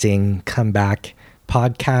amazing comeback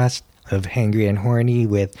podcast of Hangry and Horny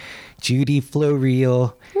with Judy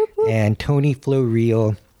Floreal and Tony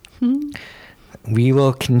Floreal. We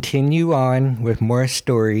will continue on with more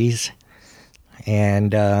stories.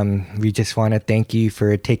 And we just want to thank you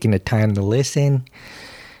for taking the time to listen.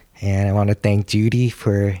 And I want to thank Judy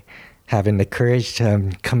for having the courage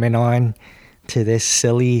to coming on to this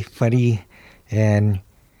silly, funny, and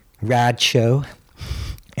rad show.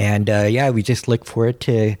 And yeah, we just look forward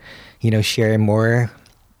to, you know, sharing more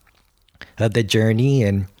of the journey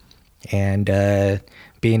and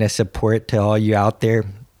being a support to all you out there.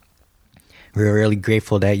 We're really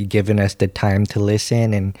grateful that you've given us the time to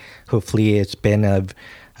listen, and hopefully it's been of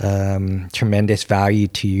tremendous value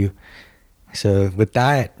to you. So with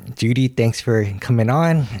that, Judy, thanks for coming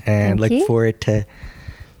on, and look forward to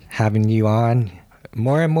having you on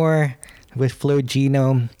more and more with Flow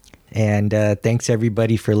Genome. And thanks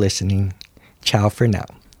everybody for listening. Ciao for now.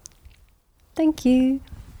 Thank you.